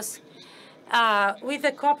 because with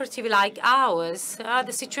a cooperative like ours,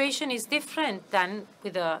 the situation is different than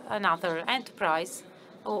with another enterprise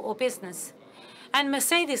or business. And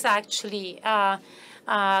Mercedes actually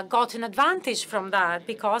got an advantage from that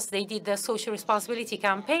because they did the social responsibility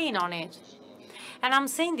campaign on it. And I'm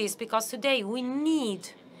saying this because today we need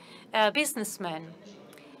businessmen.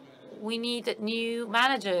 We need new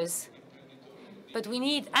managers. But we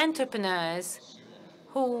need entrepreneurs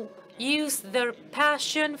who use their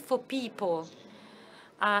passion for people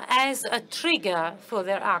as a trigger for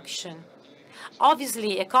their action.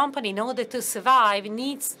 Obviously, a company, in order to survive,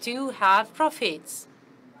 needs to have profits.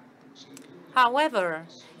 However,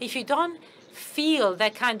 if you don't feel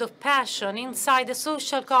that kind of passion inside a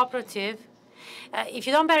social cooperative, if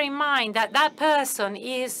you don't bear in mind that that person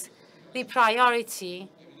is the priority,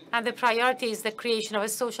 and the priority is the creation of a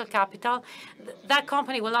social capital, that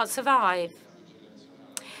company will not survive.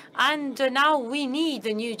 And now we need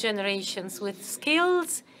the new generations with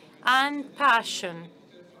skills and passion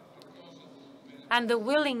and the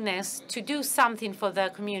willingness to do something for their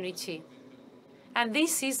community. And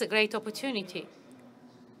this is a great opportunity.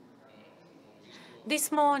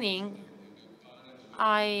 This morning,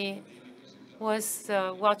 I was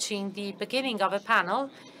watching the beginning of a panel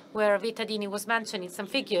where Vittadini was mentioning some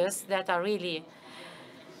figures that are really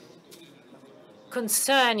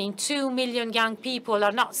concerning. 2 million young people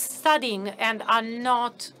are not studying and are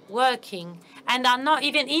not working and are not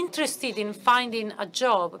even interested in finding a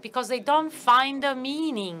job because they don't find a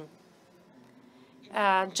meaning.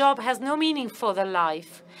 Job has no meaning for their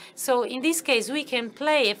life. So in this case, we can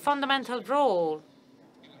play a fundamental role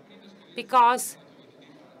because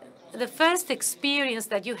the first experience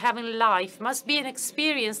that you have in life must be an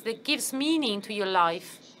experience that gives meaning to your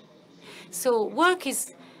life. So work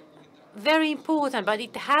is very important, but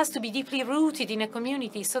it has to be deeply rooted in a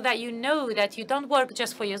community so that you know that you don't work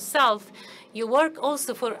just for yourself, you work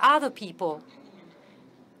also for other people.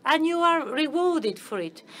 and you are rewarded for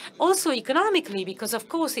it. Also economically, because of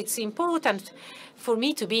course it's important for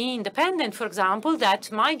me to be independent, for example,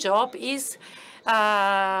 that my job is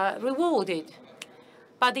rewarded.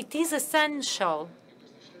 But it is essential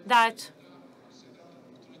that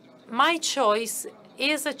my choice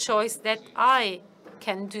is a choice that I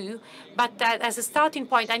can do, but that as a starting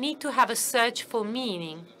point, I need to have a search for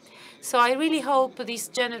meaning. So I really hope this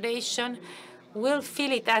generation will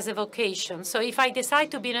feel it as a vocation. So if I decide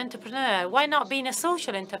to be an entrepreneur, why not being a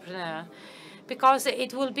social entrepreneur? Because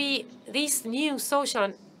it will be these new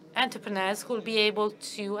social entrepreneurs who will be able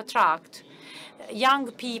to attract young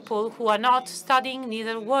people who are not studying,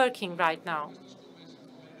 neither working right now.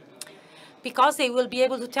 Because they will be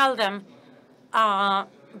able to tell them,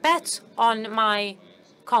 bet on my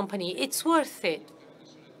company, it's worth it.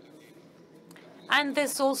 And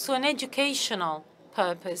there's also an educational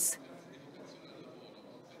purpose.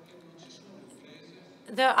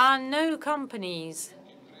 There are no companies,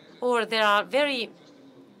 or there are a very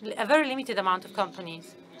limited amount of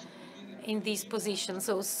companies in these positions.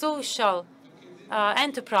 So social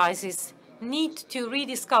enterprises need to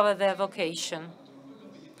rediscover their vocation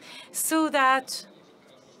so that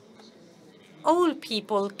all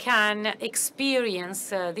people can experience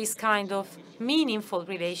this kind of meaningful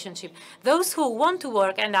relationship. Those who want to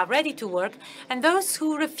work and are ready to work, and those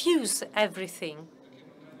who refuse everything.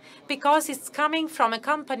 Because it's coming from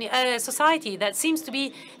a society that seems to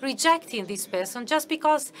be rejecting this person just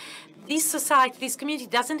because this society, this community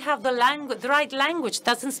doesn't have the right language,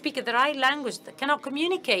 doesn't speak the right language, cannot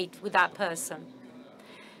communicate with that person,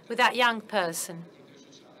 with that young person.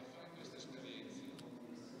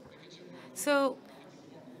 So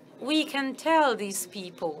we can tell these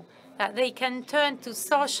people that they can turn to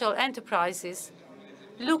social enterprises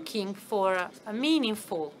looking for a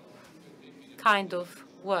meaningful kind of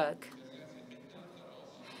work.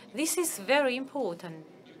 This is very important.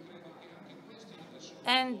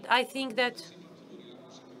 And I think that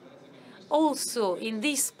also in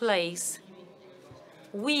this place,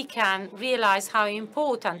 we can realize how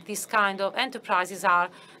important this kind of enterprises are,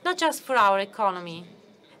 not just for our economy,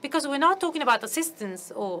 because we're not talking about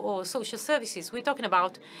assistance or social services. We're talking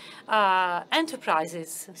about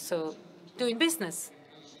enterprises, so doing business.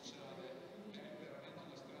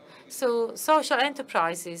 So social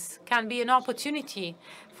enterprises can be an opportunity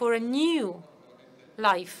for a new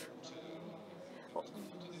life.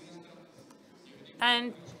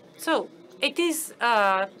 And so it is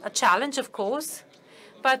a challenge, of course,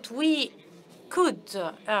 but we could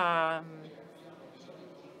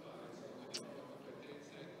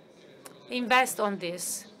invest on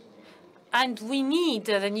this. And we need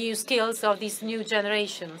the new skills of these new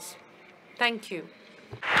generations. Thank you.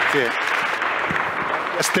 Grazie.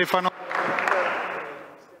 Stefano.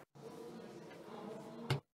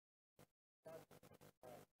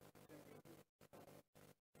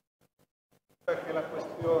 Perché la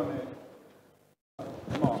questione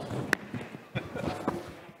no.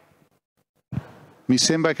 Mi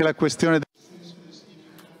sembra che la questione.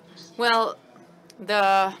 Well,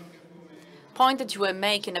 the point that you were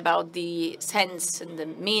making about the sense and the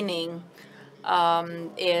meaning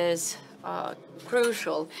is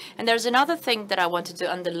crucial. And there's another thing that I wanted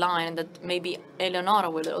to underline, and that maybe Eleonora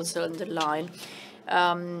will also underline,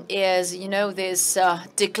 is, you know, this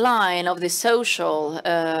decline of the social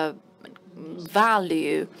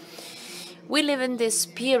value. We live in this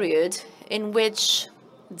period in which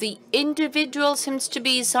the individual seems to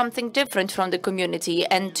be something different from the community,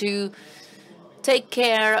 and to take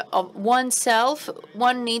care of oneself,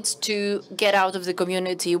 one needs to get out of the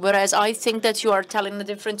community. Whereas I think that you are telling a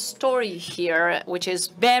different story here, which is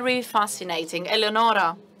very fascinating.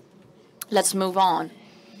 Eleonora, let's move on.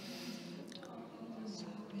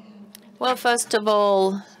 Well, first of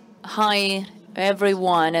all, hi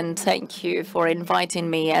everyone, and thank you for inviting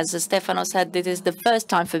me. As Stefano said, this is the first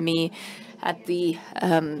time for me at the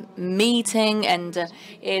meeting, and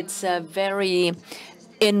it's a very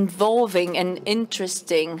involving and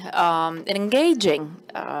interesting and engaging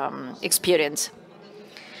experience,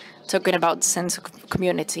 talking about sense of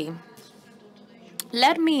community.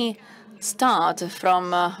 Let me start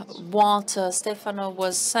from what Stefano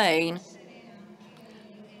was saying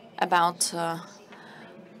about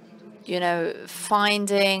you know,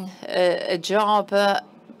 finding a job,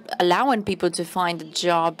 allowing people to find a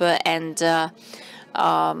job, and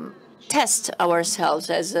test ourselves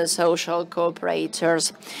as social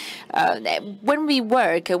cooperators. When we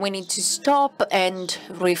work, we need to stop and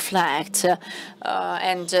reflect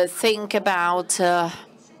and think about a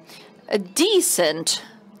decent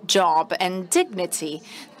job and dignity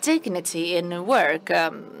in work.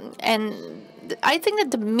 And I think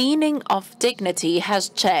that the meaning of dignity has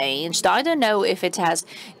changed. I don't know if it has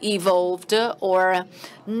evolved or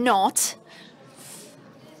not,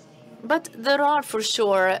 but there are for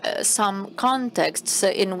sure some contexts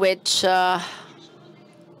in which,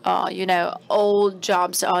 you know, all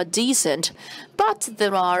jobs are decent, but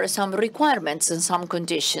there are some requirements and some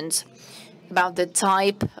conditions about the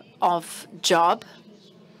type of job,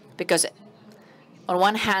 because on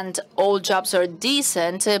one hand, all jobs are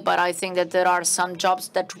decent, but I think that there are some jobs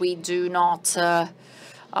that we do not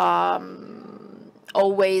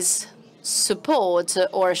always support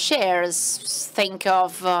or share. Think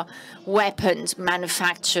of weapons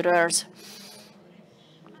manufacturers.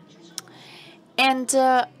 And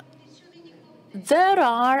there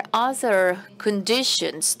are other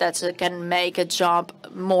conditions that can make a job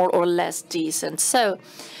more or less decent. So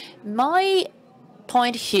my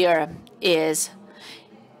point here is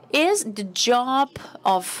the job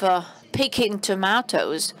of picking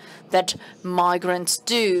tomatoes that migrants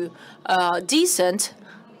do decent?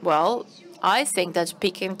 Well, I think that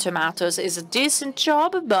picking tomatoes is a decent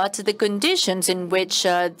job, but the conditions in which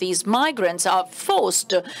these migrants are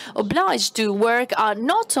obliged to work are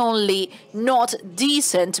not only not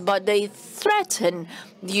decent, but they threaten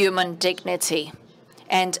human dignity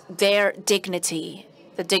and their dignity,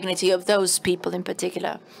 the dignity of those people in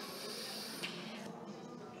particular.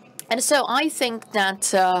 And so I think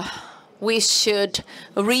that we should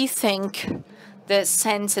rethink the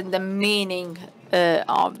sense and the meaning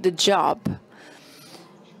of the job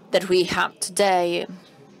that we have today.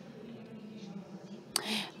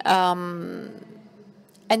 And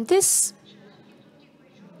this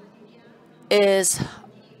is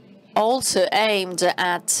also aimed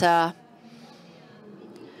at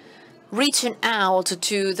reaching out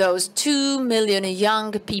to those 2 million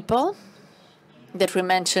young people that we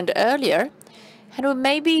mentioned earlier, and who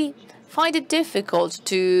maybe find it difficult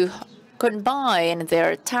to combine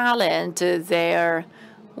their talent, their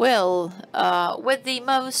will, with the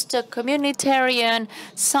most communitarian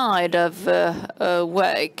side of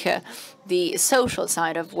work, the social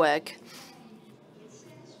side of work.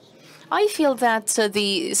 I feel that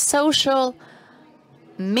the social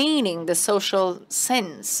meaning, the social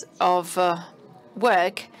sense of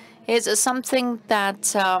work is something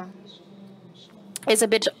that is a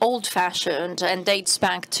bit old-fashioned and dates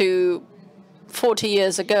back to 40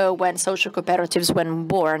 years ago when social cooperatives were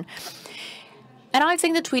born. And I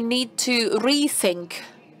think that we need to rethink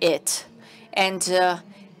it and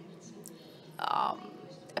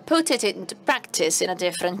put it into practice in a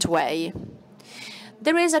different way.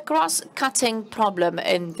 There is a cross-cutting problem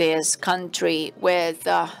in this country with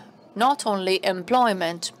not only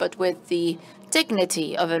employment, but with the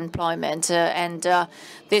dignity of employment, and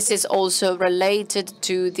this is also related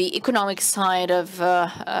to the economic side of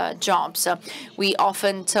jobs. We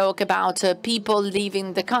often talk about people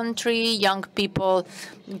leaving the country, young people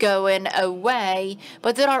going away,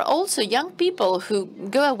 but there are also young people who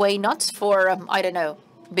go away not for, I don't know,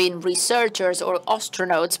 being researchers or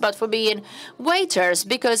astronauts, but for being waiters,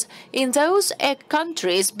 because in those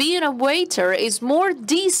countries, being a waiter is a more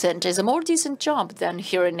decent job than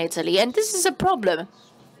here in Italy, and this is a problem.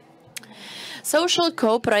 Social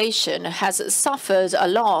cooperation has suffered a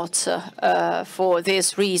lot for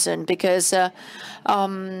this reason, because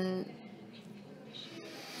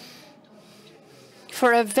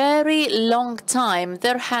for a very long time,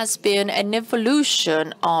 there has been an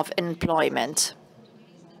evolution of employment.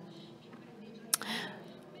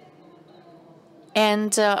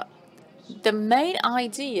 And the main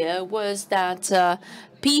idea was that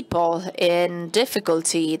people in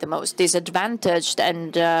difficulty, the most disadvantaged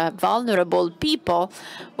and vulnerable people,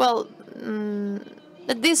 well,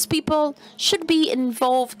 these people should be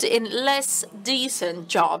involved in less decent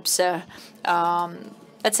jobs,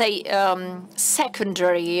 let's say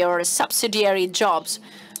secondary or subsidiary jobs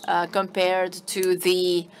compared to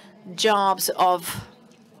the jobs of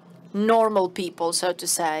normal people, so to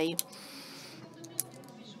say.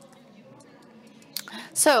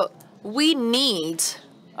 So we need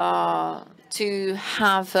to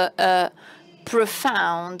have a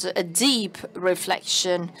profound, a deep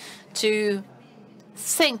reflection to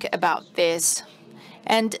think about this.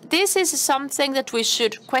 And this is something that we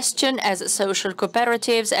should question as social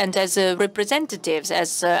cooperatives and as representatives,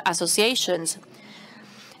 as associations.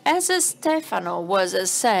 As Stefano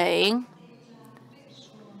was saying,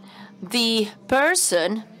 the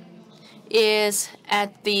person is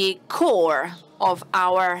at the core of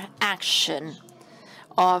our action,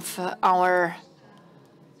 of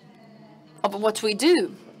what we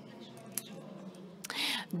do.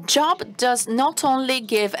 Job does not only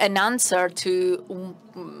give an answer to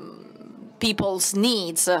people's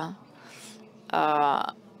needs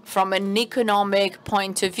from an economic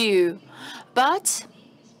point of view, but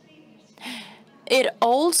it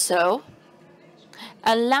also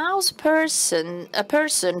allows a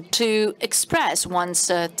person to express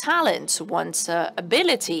one's talents, one's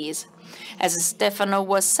abilities. As Stefano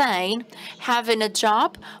was saying, having a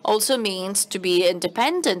job also means to be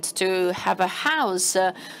independent, to have a house.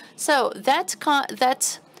 So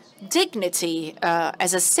that dignity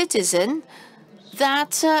as a citizen,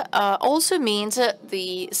 that also means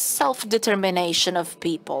the self-determination of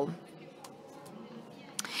people.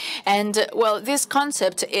 And, well, this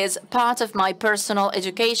concept is part of my personal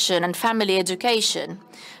education and family education.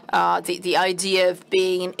 The idea of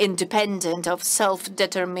being independent, of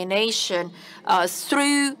self-determination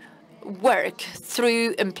through work,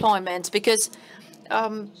 through employment, because,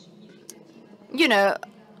 you know,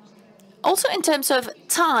 also in terms of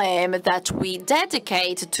time that we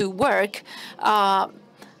dedicate to work,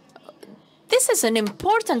 this is an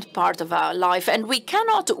important part of our life, and we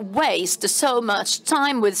cannot waste so much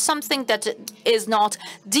time with something that is not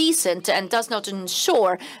decent and does not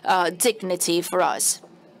ensure dignity for us.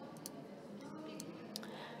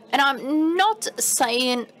 And I'm not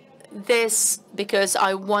saying this because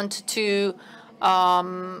I want to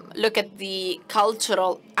look at the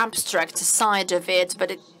cultural abstract side of it,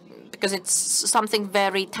 but because it's something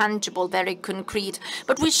very tangible, very concrete.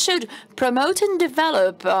 But we should promote and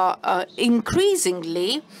develop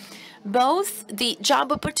increasingly both the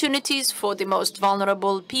job opportunities for the most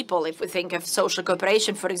vulnerable people. If we think of social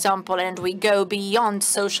cooperation, for example, and we go beyond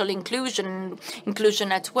social inclusion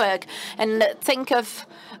at work, and think of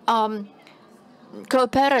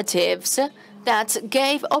cooperatives that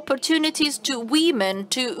gave opportunities to women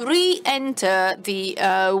to re-enter the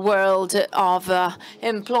world of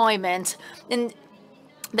employment. And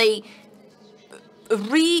they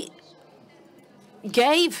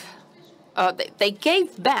gave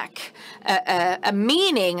back a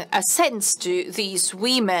meaning, a sense to these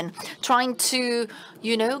women, trying to,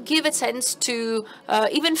 you know, give a sense to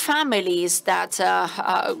even families that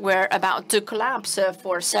were about to collapse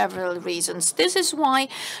for several reasons. This is why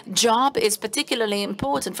job is particularly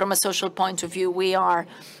important from a social point of view. We are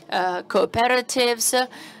cooperatives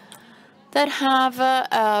that have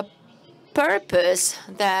a purpose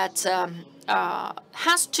that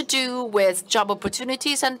has to do with job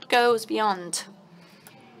opportunities and goes beyond,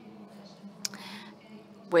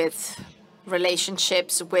 with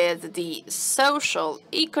relationships with the social,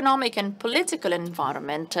 economic, and political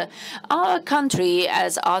environment. Our country,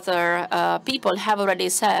 as other people have already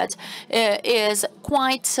said, is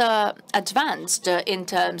quite advanced in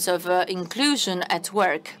terms of inclusion at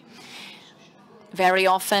work. Very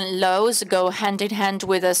often, laws go hand in hand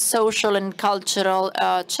with a social and cultural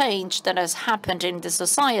change that has happened in the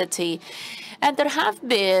society. And there have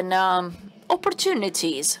been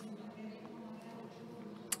opportunities.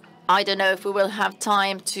 I don't know if we will have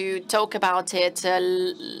time to talk about it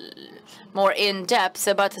more in depth,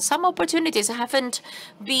 but some opportunities haven't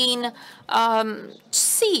been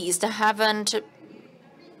seized, haven't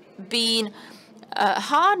been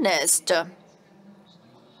harnessed.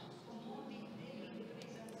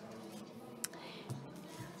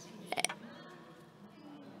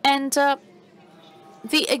 And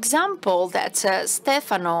the example that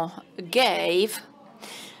Stefano gave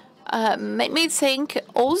made me think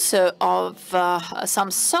also of some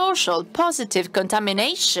social positive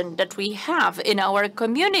contamination that we have in our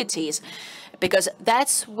communities, because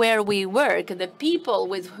that's where we work. The people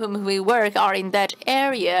with whom we work are in that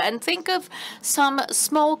area. And think of some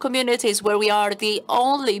small communities where we are the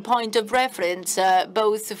only point of reference,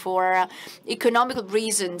 both for economical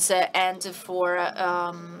reasons and for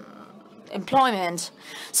employment.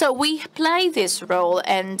 So we play this role,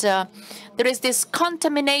 and there is this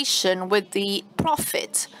contamination with the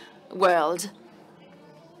profit world,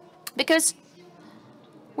 because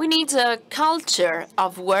we need a culture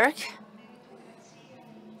of work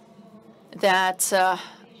that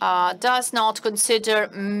does not consider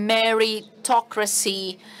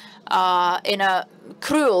meritocracy in a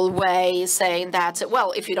cruel way, saying that,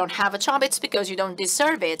 well, if you don't have a job, it's because you don't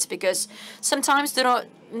deserve it, because sometimes there are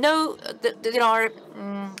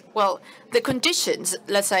the conditions,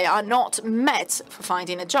 let's say, are not met for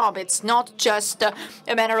finding a job. It's not just a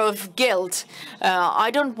matter of guilt. I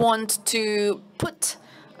don't want to put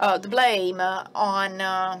the blame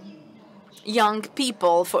on young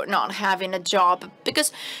people for not having a job,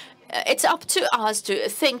 because it's up to us to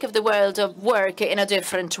think of the world of work in a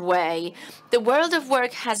different way. The world of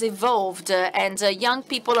work has evolved, and young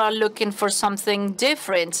people are looking for something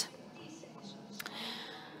different.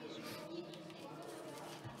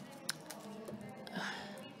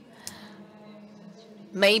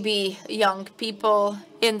 maybe young people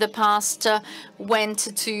in the past went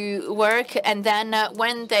to work, and then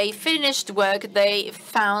when they finished work,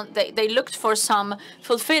 they looked for some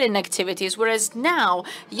fulfilling activities, whereas now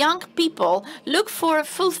young people look for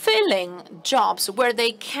fulfilling jobs where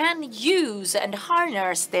they can use and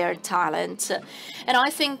harness their talent. And I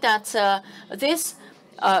think that this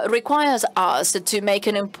requires us to make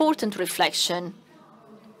an important reflection.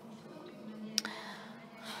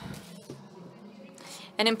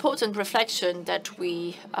 An important reflection that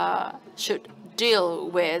we should deal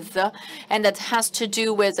with, and that has to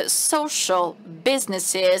do with social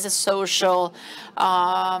businesses, social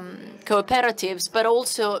cooperatives, but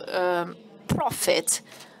also profit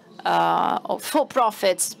or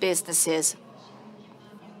for-profit businesses.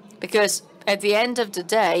 Because at the end of the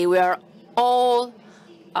day, we are all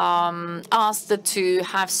asked to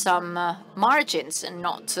have some margins and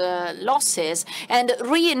not losses, and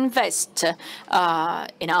reinvest,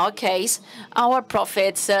 in our case, our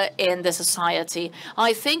profits in the society.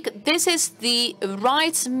 I think this is the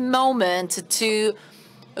right moment to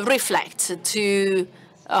reflect, to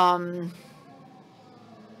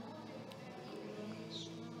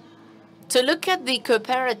look at the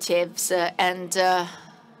cooperatives and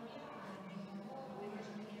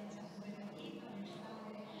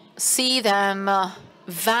see them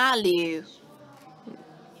value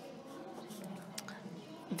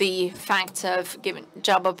the fact of giving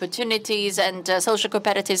job opportunities and social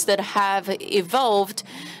cooperatives that have evolved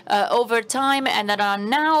over time and that are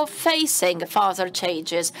now facing further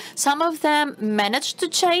changes. Some of them managed to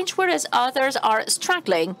change, whereas others are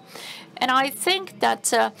struggling. And I think that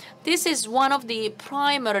this is one of the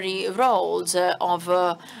primary roles of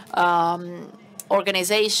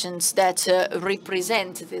organizations that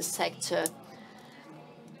represent this sector,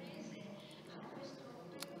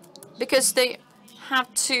 because they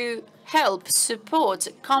have to help support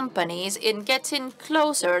companies in getting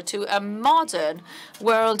closer to a modern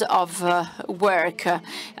world of work,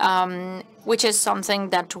 which is something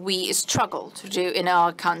that we struggle to do in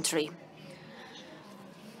our country.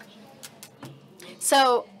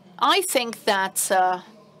 So I think that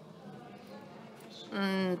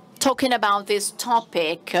talking about this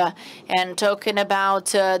topic and talking about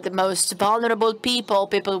the most vulnerable people,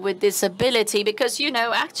 people with disability, because, you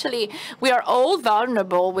know, actually we are all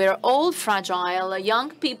vulnerable, we are all fragile,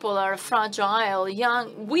 young people are fragile,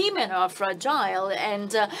 young women are fragile,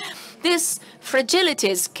 and these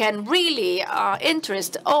fragilities can really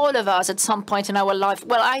interest all of us at some point in our life.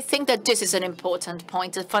 Well, I think that this is an important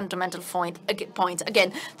point, a fundamental point.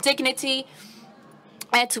 Again, dignity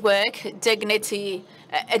at work, dignity,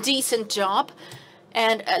 a decent job.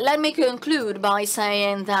 And let me conclude by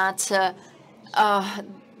saying that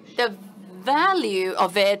the value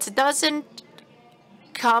of it doesn't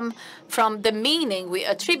come from the meaning we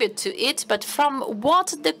attribute to it, but from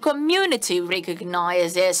what the community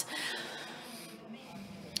recognizes.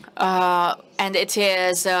 And it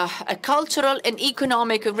is a cultural and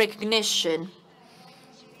economic recognition.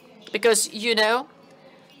 Because, you know,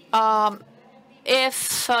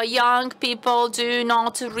 if young people do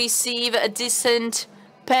not receive a decent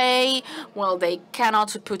pay, well, they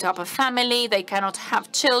cannot put up a family, they cannot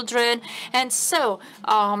have children. And so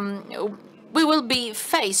we will be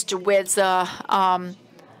faced with another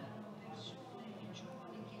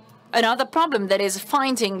problem, that is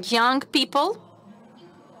finding young people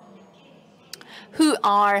who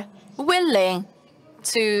are willing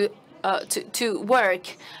to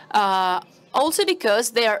work, also because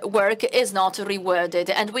their work is not rewarded.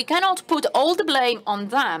 And we cannot put all the blame on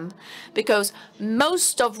them, because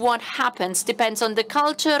most of what happens depends on the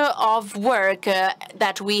culture of work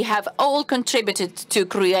that we have all contributed to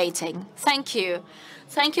creating. Thank you.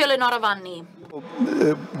 Thank you, Eleonora. Vanni.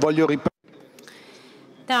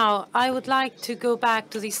 Now, I would like to go back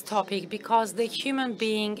to this topic, because the human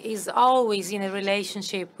being is always in a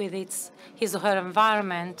relationship with his or her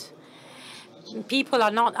environment. People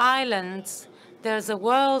are not islands. There's a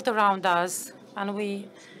world around us, and we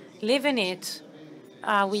live in it.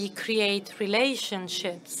 We create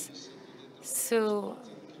relationships. So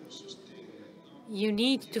you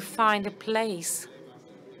need to find a place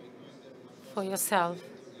for yourself.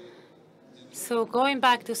 So going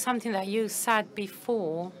back to something that you said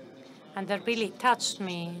before, and that really touched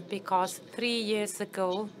me, because 3 years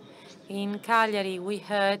ago in Cagliari, we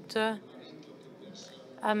heard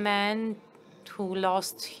a man who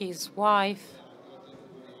lost his wife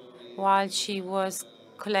while she was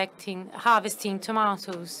harvesting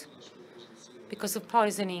tomatoes because of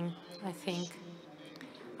poisoning, I think.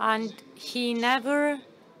 And he never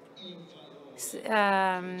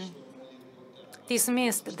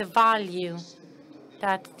dismissed the value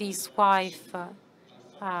that his wife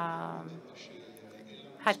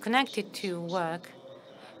had connected to work.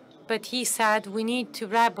 But he said we need to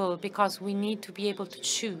rebel because we need to be able to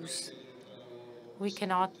choose. We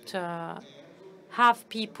cannot have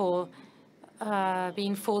people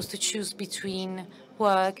being forced to choose between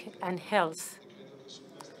work and health.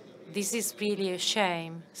 This is really a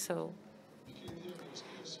shame. So,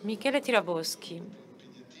 Michele Tiraboschi,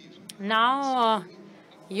 now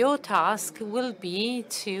your task will be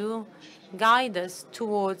to guide us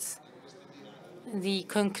towards the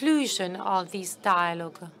conclusion of this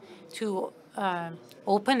dialogue, to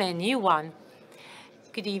open a new one.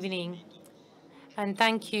 Good evening, and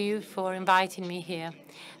thank you for inviting me here.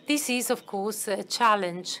 This is, of course, a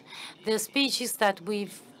challenge. The speeches that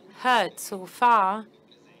we've heard so far,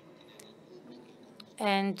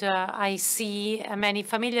 and I see many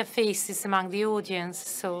familiar faces among the audience,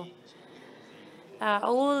 so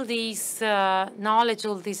all this knowledge,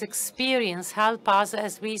 all this experience help us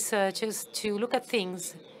as researchers to look at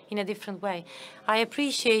things in a different way. I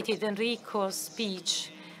appreciated Enrico's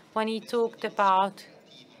speech when he talked about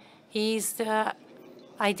his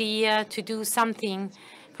idea to do something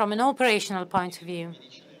from an operational point of view.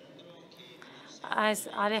 As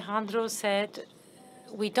Alejandro said,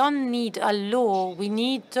 we don't need a law, we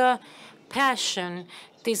need passion,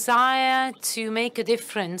 desire to make a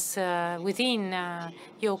difference within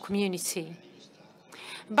your community.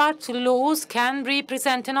 But laws can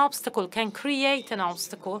represent an obstacle, can create an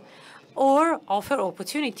obstacle, or offer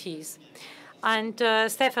opportunities. And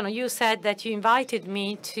Stefano, you said that you invited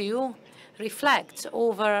me to reflect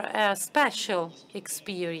over a special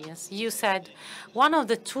experience. You said one of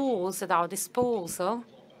the tools at our disposal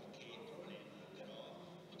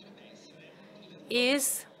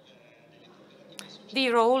is the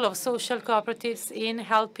role of social cooperatives in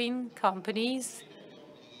helping companies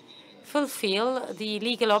fulfill the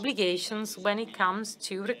legal obligations when it comes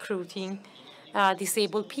to recruiting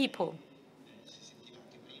disabled people.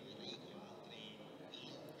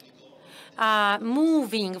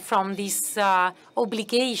 Moving from this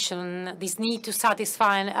obligation, this need to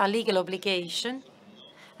satisfy a legal obligation,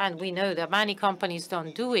 and we know that many companies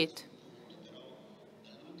don't do it.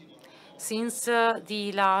 Since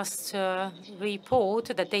the last report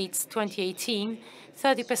that dates 2018,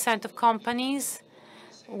 30% of companies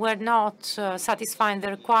were not satisfying the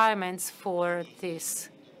requirements for this.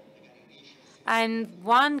 And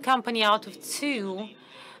 1 company out of 2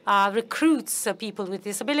 recruits people with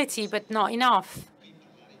disability, but not enough.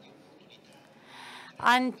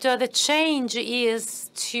 And the change is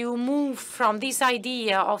to move from this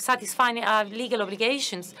idea of satisfying legal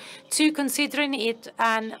obligations to considering it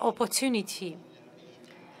an opportunity.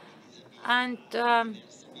 And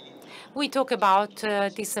we talk about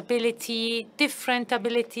disability, different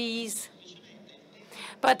abilities.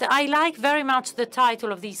 But I like very much the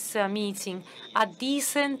title of this meeting, A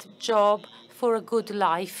Decent Job for a Good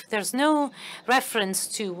Life. There's no reference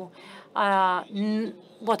to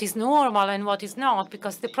what is normal and what is not,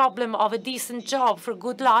 because the problem of a decent job for a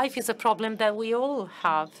good life is a problem that we all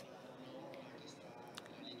have.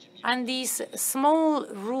 And this small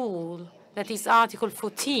rule, that is Article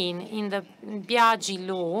 14 in the Biagi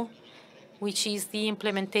law, which is the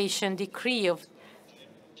implementation decree of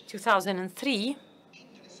 2003,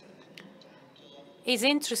 is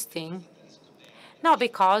interesting, not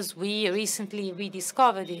because we recently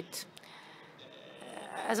rediscovered it.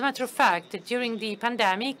 As a matter of fact, during the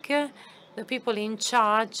pandemic, the people in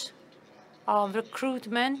charge of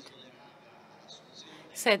recruitment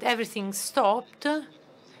said everything stopped.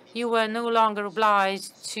 You were no longer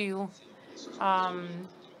obliged to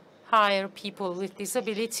hire people with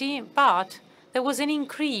disability, but there was an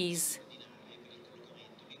increase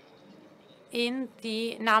in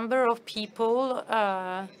the number of people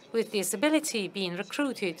with disability being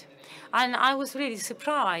recruited. And I was really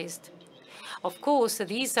surprised. Of course,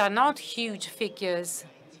 these are not huge figures.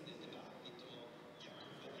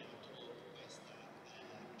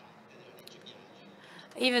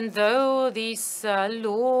 Even though this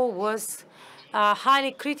law was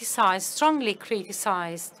highly criticized, strongly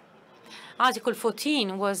criticized. Article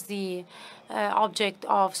 14 was the object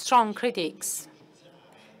of strong critics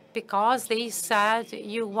because they said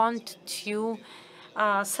you want to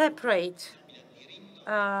separate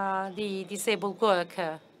the disabled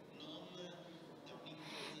worker.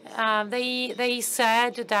 They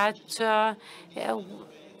said that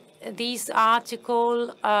this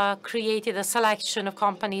article created a selection of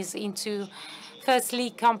companies into first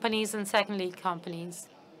league companies and second league companies.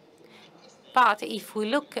 But if we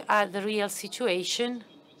look at the real situation,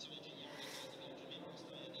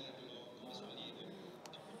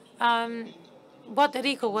 what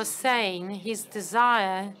Enrico was saying, his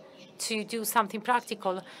desire to do something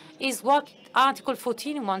practical, is what Article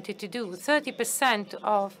 14 wanted to do. 30%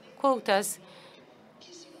 of quotas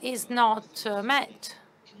is not met.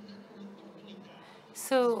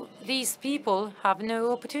 So these people have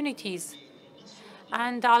no opportunities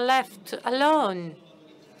and are left alone.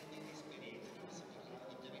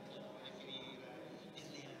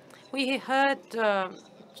 We heard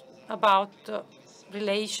about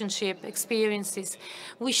relationship experiences.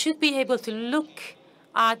 We should be able to look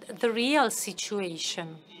at the real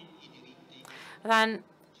situation. Then,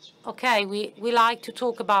 okay, we like to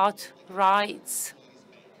talk about rights.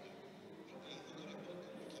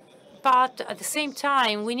 But at the same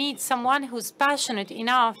time, we need someone who's passionate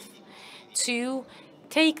enough to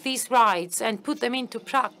take these rights and put them into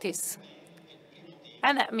practice.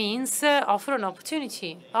 And that means offering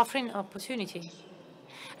opportunity.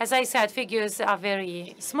 As I said, figures are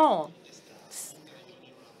very small.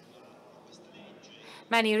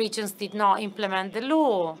 Many regions did not implement the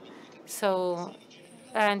law. So,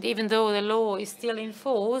 and even though the law is still in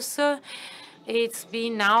force, it's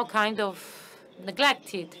been now kind of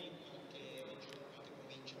neglected.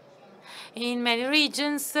 In many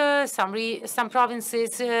regions, some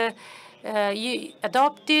provinces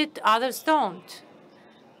adopt it, others don't.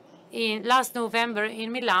 Last November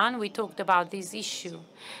in Milan, we talked about this issue.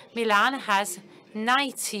 Milan has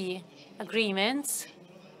 90 agreements,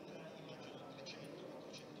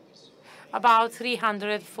 about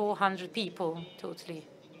 300, 400 people totally.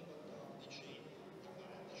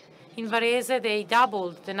 In Varese, they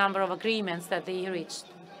doubled the number of agreements that they reached.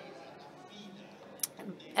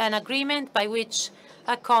 An agreement by which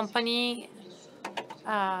a company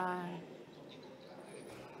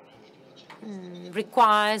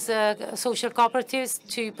requires social cooperatives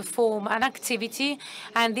to perform an activity,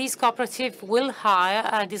 and these cooperatives will hire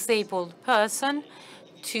a disabled person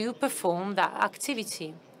to perform that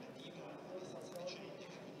activity.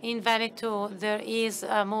 In Veneto, there is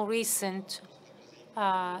a more recent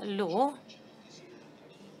law.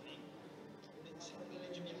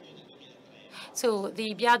 So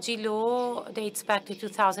the Biagi law dates back to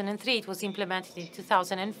 2003. It was implemented in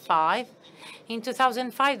 2005. In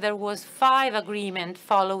 2005, there was 5 agreements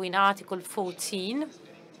following Article 14.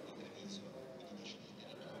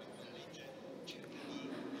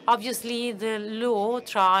 Obviously, the law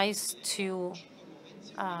tries to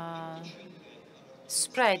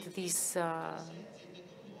spread this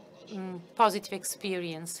positive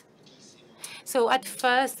experience. So at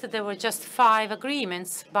first, there were just 5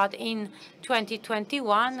 agreements, but in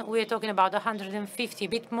 2021, we're talking about 150, a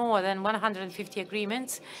bit more than 150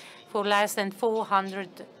 agreements for less than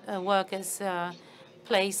 400 workers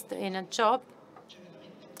placed in a job.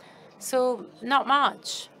 So not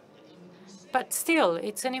much, but still,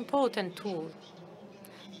 it's an important tool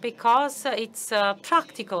because it's a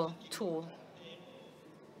practical tool.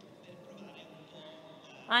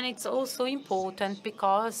 And it's also important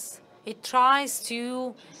because it tries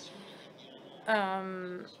to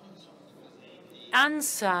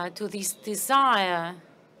answer to this desire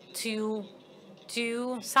to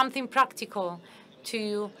do something practical,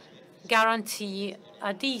 to guarantee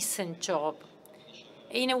a decent job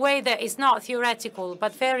in a way that is not theoretical,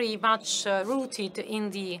 but very much rooted in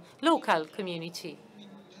the local community.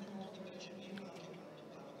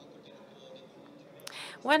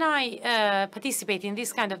 When I participate in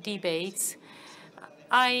this kind of debates,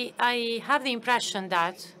 I have the impression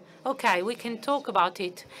that, okay, we can talk about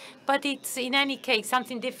it, but it's in any case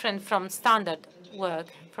something different from standard work,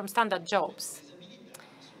 from standard jobs.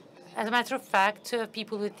 As a matter of fact,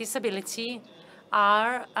 people with disability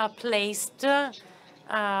are placed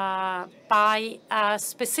by a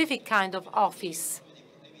specific kind of office,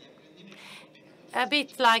 a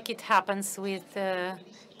bit like it happens with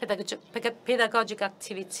pedagogic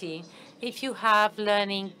activity. If you have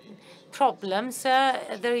learning problems,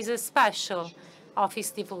 there is a special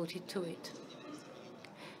office devoted to it.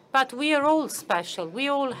 But we are all special. We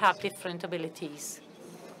all have different abilities.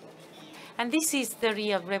 And this is the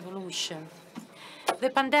real revolution. The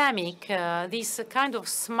pandemic, this kind of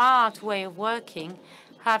smart way of working,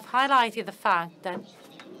 have highlighted the fact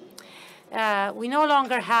that we no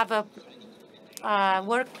longer have a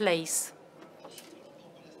workplace.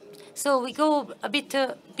 So we go a bit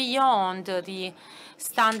beyond the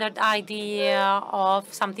standard idea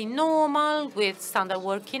of something normal with standard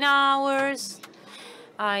working hours.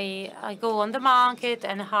 I go on the market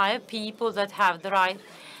and hire people that have the right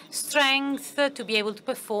strength to be able to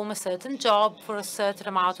perform a certain job for a certain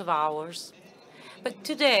amount of hours. But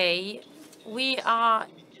today, we are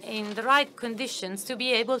in the right conditions to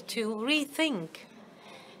be able to rethink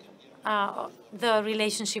the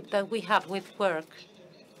relationship that we have with work.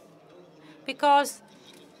 Because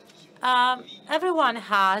everyone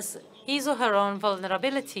has his or her own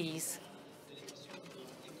vulnerabilities.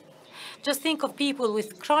 Just think of people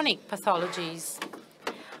with chronic pathologies.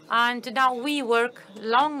 And now we work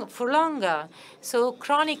for longer. So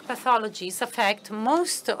chronic pathologies affect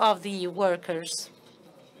most of the workers.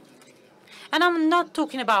 And I'm not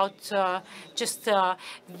talking about just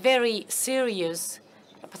very serious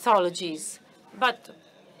pathologies, but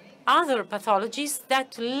other pathologies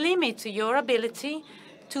that limit your ability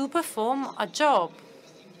to perform a job.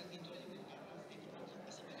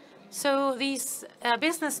 So these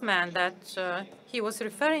businessmen that he was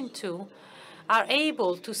referring to are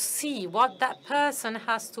able to see what that person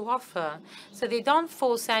has to offer. So they don't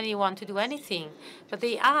force anyone to do anything, but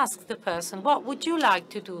they ask the person, what would you like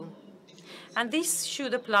to do? And this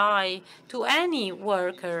should apply to any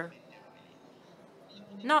worker,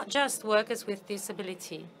 not just workers with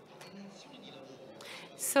disability.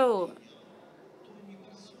 So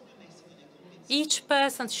each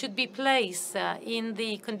person should be placed in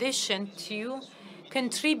the condition to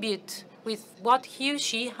contribute with what he or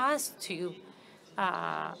she has to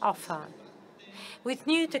offer. With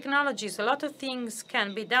new technologies, a lot of things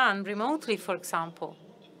can be done remotely, for example.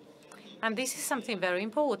 And this is something very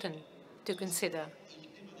important to consider.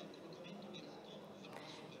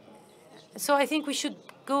 So I think we should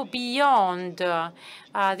go beyond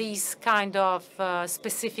these kind of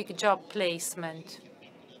specific job placement.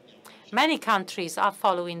 Many countries are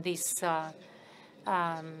following this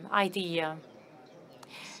idea.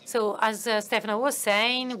 So as Stefano was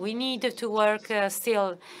saying, we need to work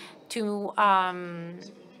still to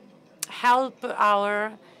help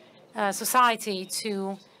our society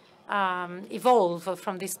to evolve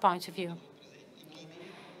from this point of view.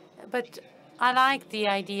 But I like the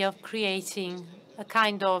idea of creating a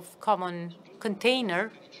kind of common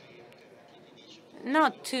container,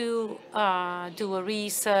 not to do a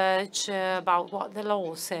research about what the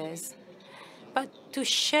law says, but to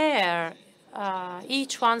share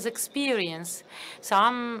each one's experience.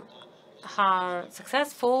 Some are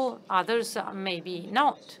successful, others maybe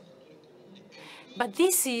not. But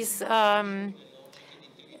this is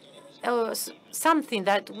something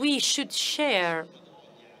that we should share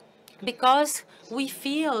because we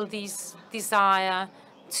feel this desire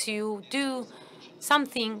to do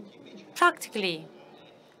something practically.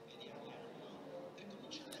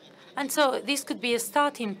 And so this could be a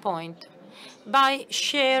starting point by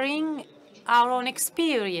sharing our own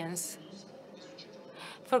experience.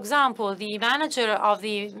 For example, the manager of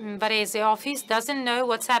the Varese office doesn't know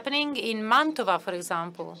what's happening in Mantova, for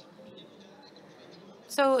example.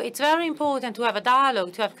 So it's very important to have a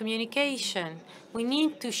dialogue, to have communication. We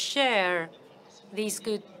need to share these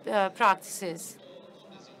good practices.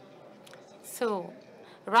 So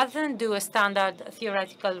rather than do a standard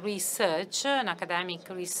theoretical research, an academic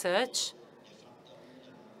research,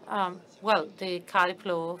 well, the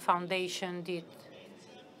Cariplo Foundation did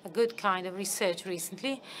a good kind of research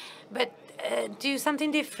recently, but do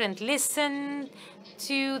something different. Listen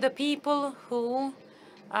to the people who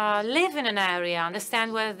live in an area,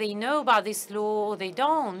 understand whether they know about this law or they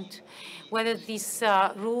don't, whether this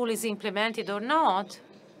rule is implemented or not.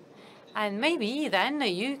 And maybe then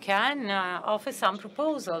you can offer some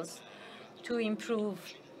proposals to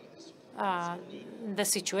improve the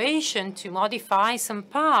situation, to modify some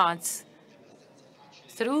parts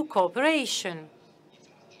through cooperation.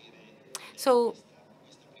 So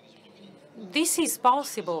this is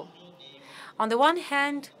possible. On the one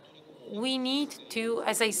hand, we need to,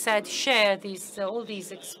 as I said, share all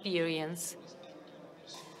these experience.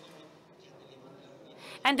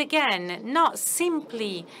 And again, not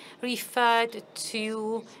simply referred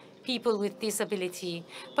to people with disability,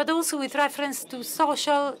 but also with reference to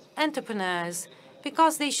social entrepreneurs,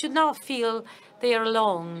 because they should not feel they are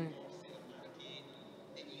alone.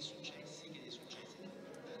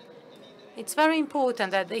 It's very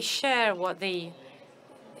important that they share what they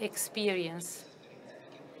experience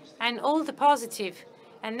and all the positive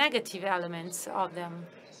and negative elements of them,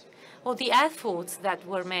 all the efforts that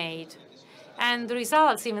were made. And the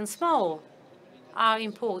results, even small, are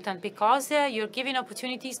important because you're giving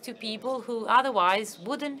opportunities to people who otherwise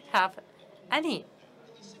wouldn't have any.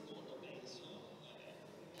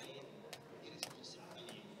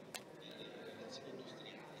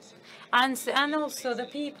 And also the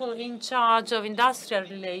people in charge of industrial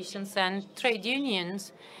relations and trade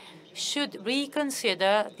unions should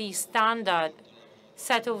reconsider the standard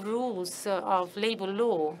set of rules of labor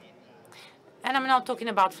law. And I'm not talking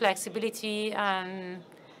about flexibility and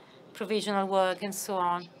provisional work and so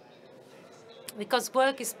on. because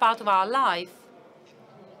work is part of our life.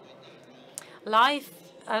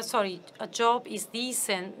 A job is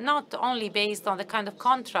decent not only based on the kind of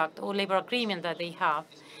contract or labor agreement that they have,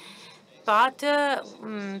 but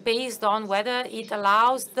based on whether it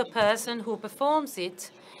allows the person who performs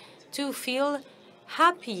it to feel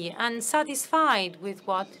happy and satisfied with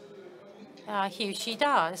what he or she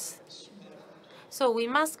does. So we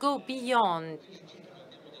must go beyond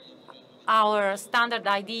our standard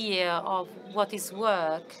idea of what is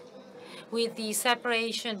work, with the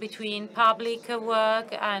separation between public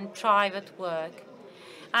work and private work.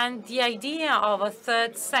 And the idea of a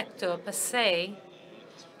third sector per se,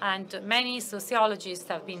 and many sociologists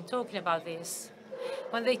have been talking about this,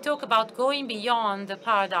 when they talk about going beyond the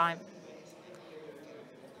paradigm,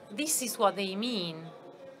 this is what they mean.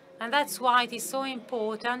 And that's why it is so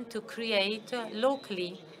important to create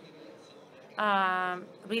locally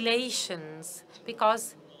relations,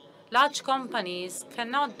 because large companies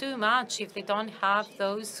cannot do much if they don't have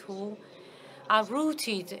those who are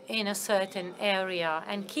rooted in a certain area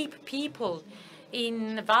and keep people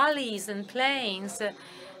in valleys and plains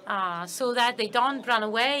so that they don't run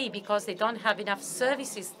away because they don't have enough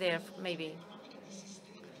services there, maybe.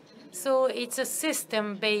 So it's a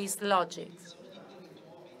system-based logic.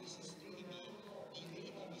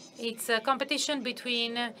 It's a competition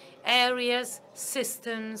between areas,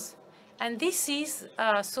 systems, and this is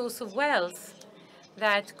a source of wealth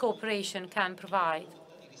that cooperation can provide.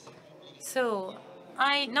 So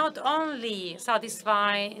I not only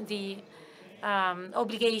satisfy the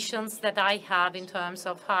obligations that I have in terms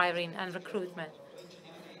of hiring and recruitment,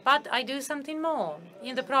 but I do something more.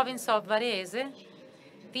 In the province of Varese,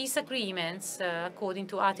 these agreements, according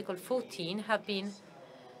to Article 14, have been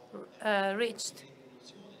reached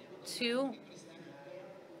to,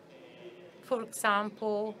 for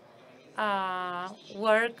example,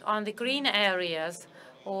 work on the green areas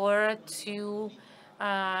or to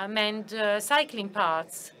mend cycling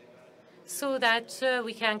paths, so that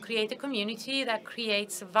we can create a community that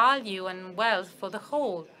creates value and wealth for the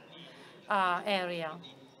whole area.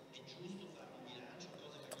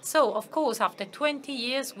 So, of course, after 20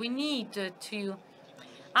 years, we need to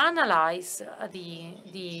analyze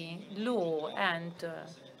the law and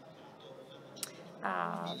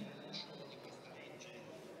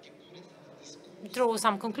draw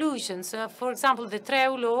some conclusions. For example, the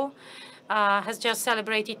Treu law has just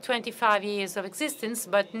celebrated 25 years of existence,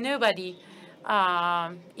 but nobody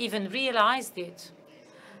even realized it.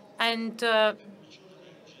 And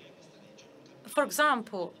for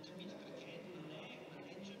example,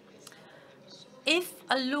 if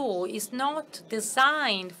a law is not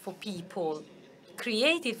designed for people,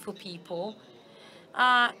 created for people,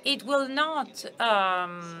 it will not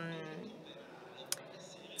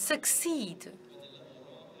succeed.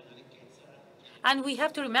 And we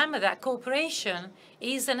have to remember that cooperation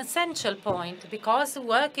is an essential point, because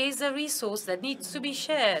work is a resource that needs to be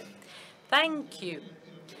shared. Thank you.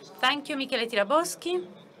 Thank you, Michele Tiraboschi.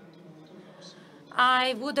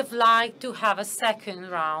 I would have liked to have a second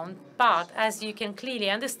round, but as you can clearly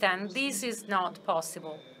understand, this is not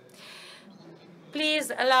possible.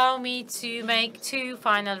 Please allow me to make two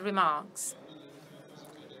final remarks.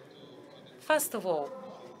 First of all,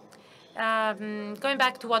 going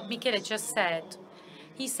back to what Michele just said,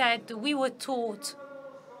 he said we were taught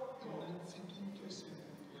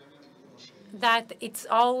that it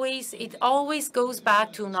always goes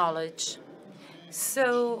back to knowledge.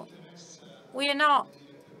 So we are not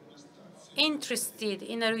interested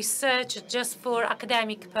in a research just for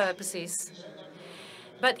academic purposes.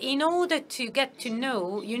 But in order to get to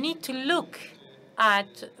know, you need to look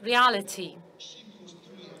at reality.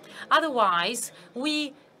 Otherwise,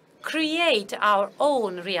 we create our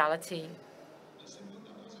own reality.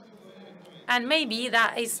 And maybe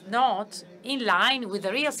that is not in line with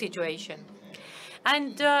the real situation.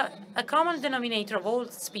 And a common denominator of all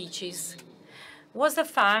speeches was the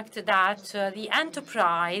fact that the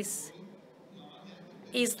enterprise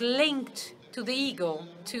is linked to the ego,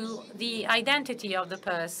 to the identity of the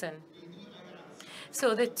person.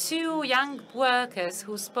 So the two young workers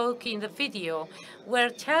who spoke in the video were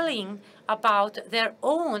telling about their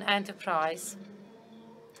own enterprise.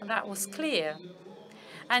 That was clear.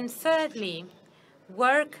 And thirdly,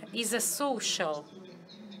 work is a social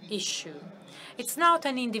issue. It's not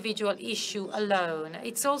an individual issue alone.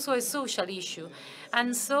 It's also a social issue.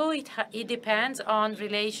 And so it depends on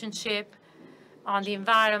relationship, on the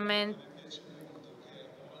environment.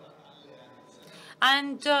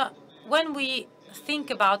 And when we think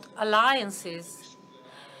about alliances,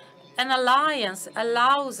 an alliance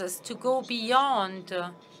allows us to go beyond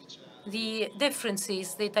the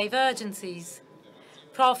differences, the divergences,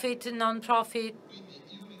 profit, non-profit,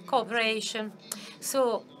 cooperation.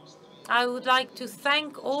 So I would like to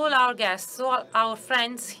thank all our guests, all our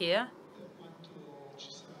friends here.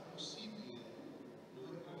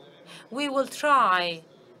 We will try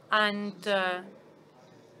and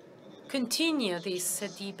continue this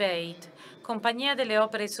debate. Compagnia delle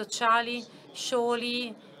Opere Sociali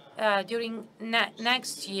surely during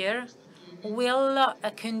next year will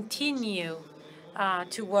continue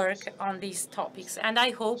to work on these topics, and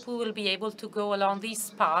I hope we will be able to go along this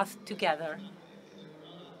path together.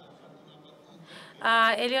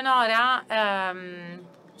 Eleonora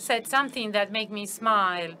said something that made me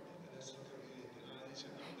smile.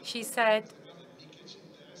 She said,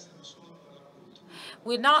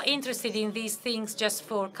 we're not interested in these things just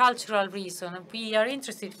for cultural reasons. We are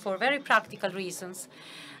interested for very practical reasons.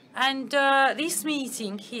 And this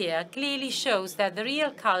meeting here clearly shows that the real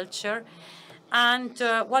culture and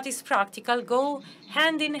what is practical go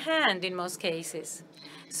hand in hand in most cases.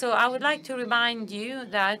 So I would like to remind you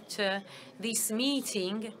that this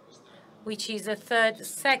meeting, which is a third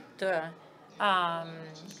sector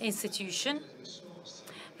institution,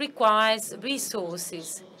 requires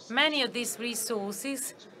resources. Many of these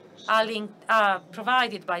resources are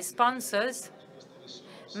provided by sponsors.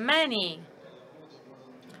 Many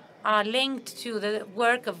are linked to the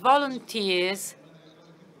work of volunteers.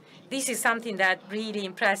 This is something that really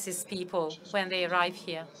impresses people when they arrive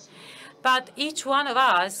here. But each one of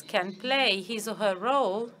us can play his or her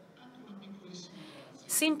role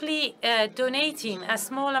simply donating a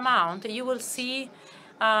small amount. You will see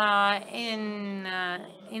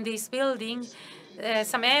in this building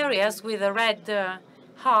some areas with a red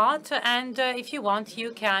heart, and if you want,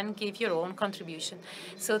 you can give your own contribution.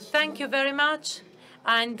 So thank you very much,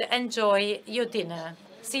 and enjoy your dinner.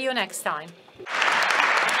 See you next time.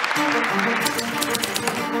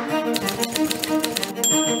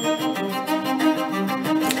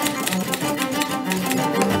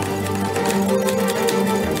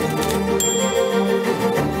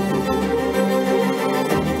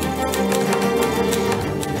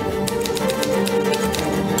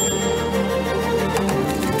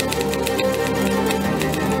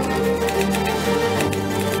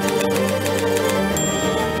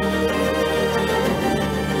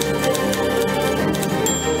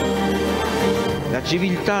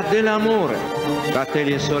 Civiltà dell'amore,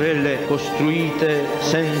 fratelli e sorelle, costruite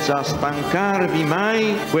senza stancarvi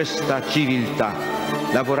mai questa civiltà.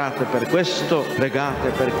 Lavorate per questo,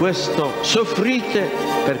 pregate per questo, soffrite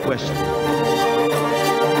per questo.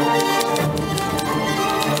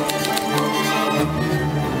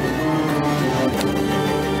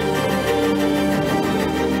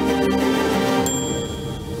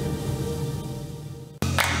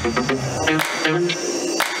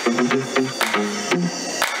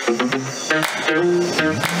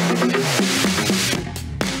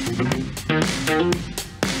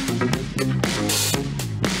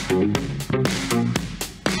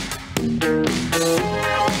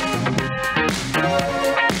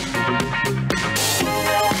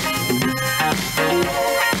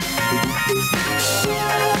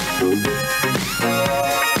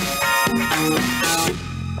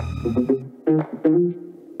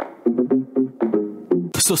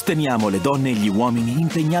 Sosteniamo le donne e gli uomini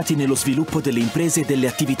impegnati nello sviluppo delle imprese e delle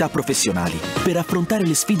attività professionali per affrontare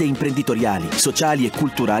le sfide imprenditoriali, sociali e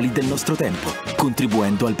culturali del nostro tempo,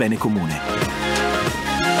 contribuendo al bene comune.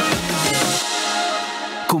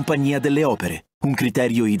 Compagnia delle Opere, un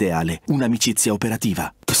criterio ideale, un'amicizia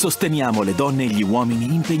operativa. Sosteniamo le donne e gli uomini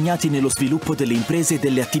impegnati nello sviluppo delle imprese e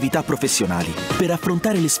delle attività professionali per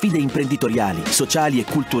affrontare le sfide imprenditoriali, sociali e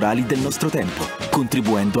culturali del nostro tempo,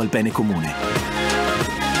 contribuendo al bene comune.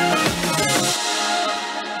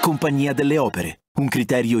 Compagnia delle Opere, un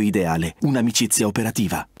criterio ideale, un'amicizia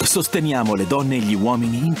operativa. Sosteniamo le donne e gli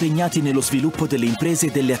uomini impegnati nello sviluppo delle imprese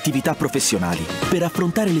e delle attività professionali per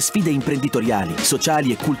affrontare le sfide imprenditoriali,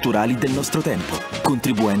 sociali e culturali del nostro tempo,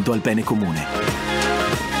 contribuendo al bene comune.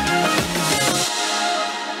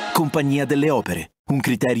 Compagnia delle Opere, un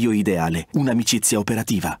criterio ideale, un'amicizia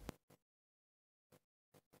operativa.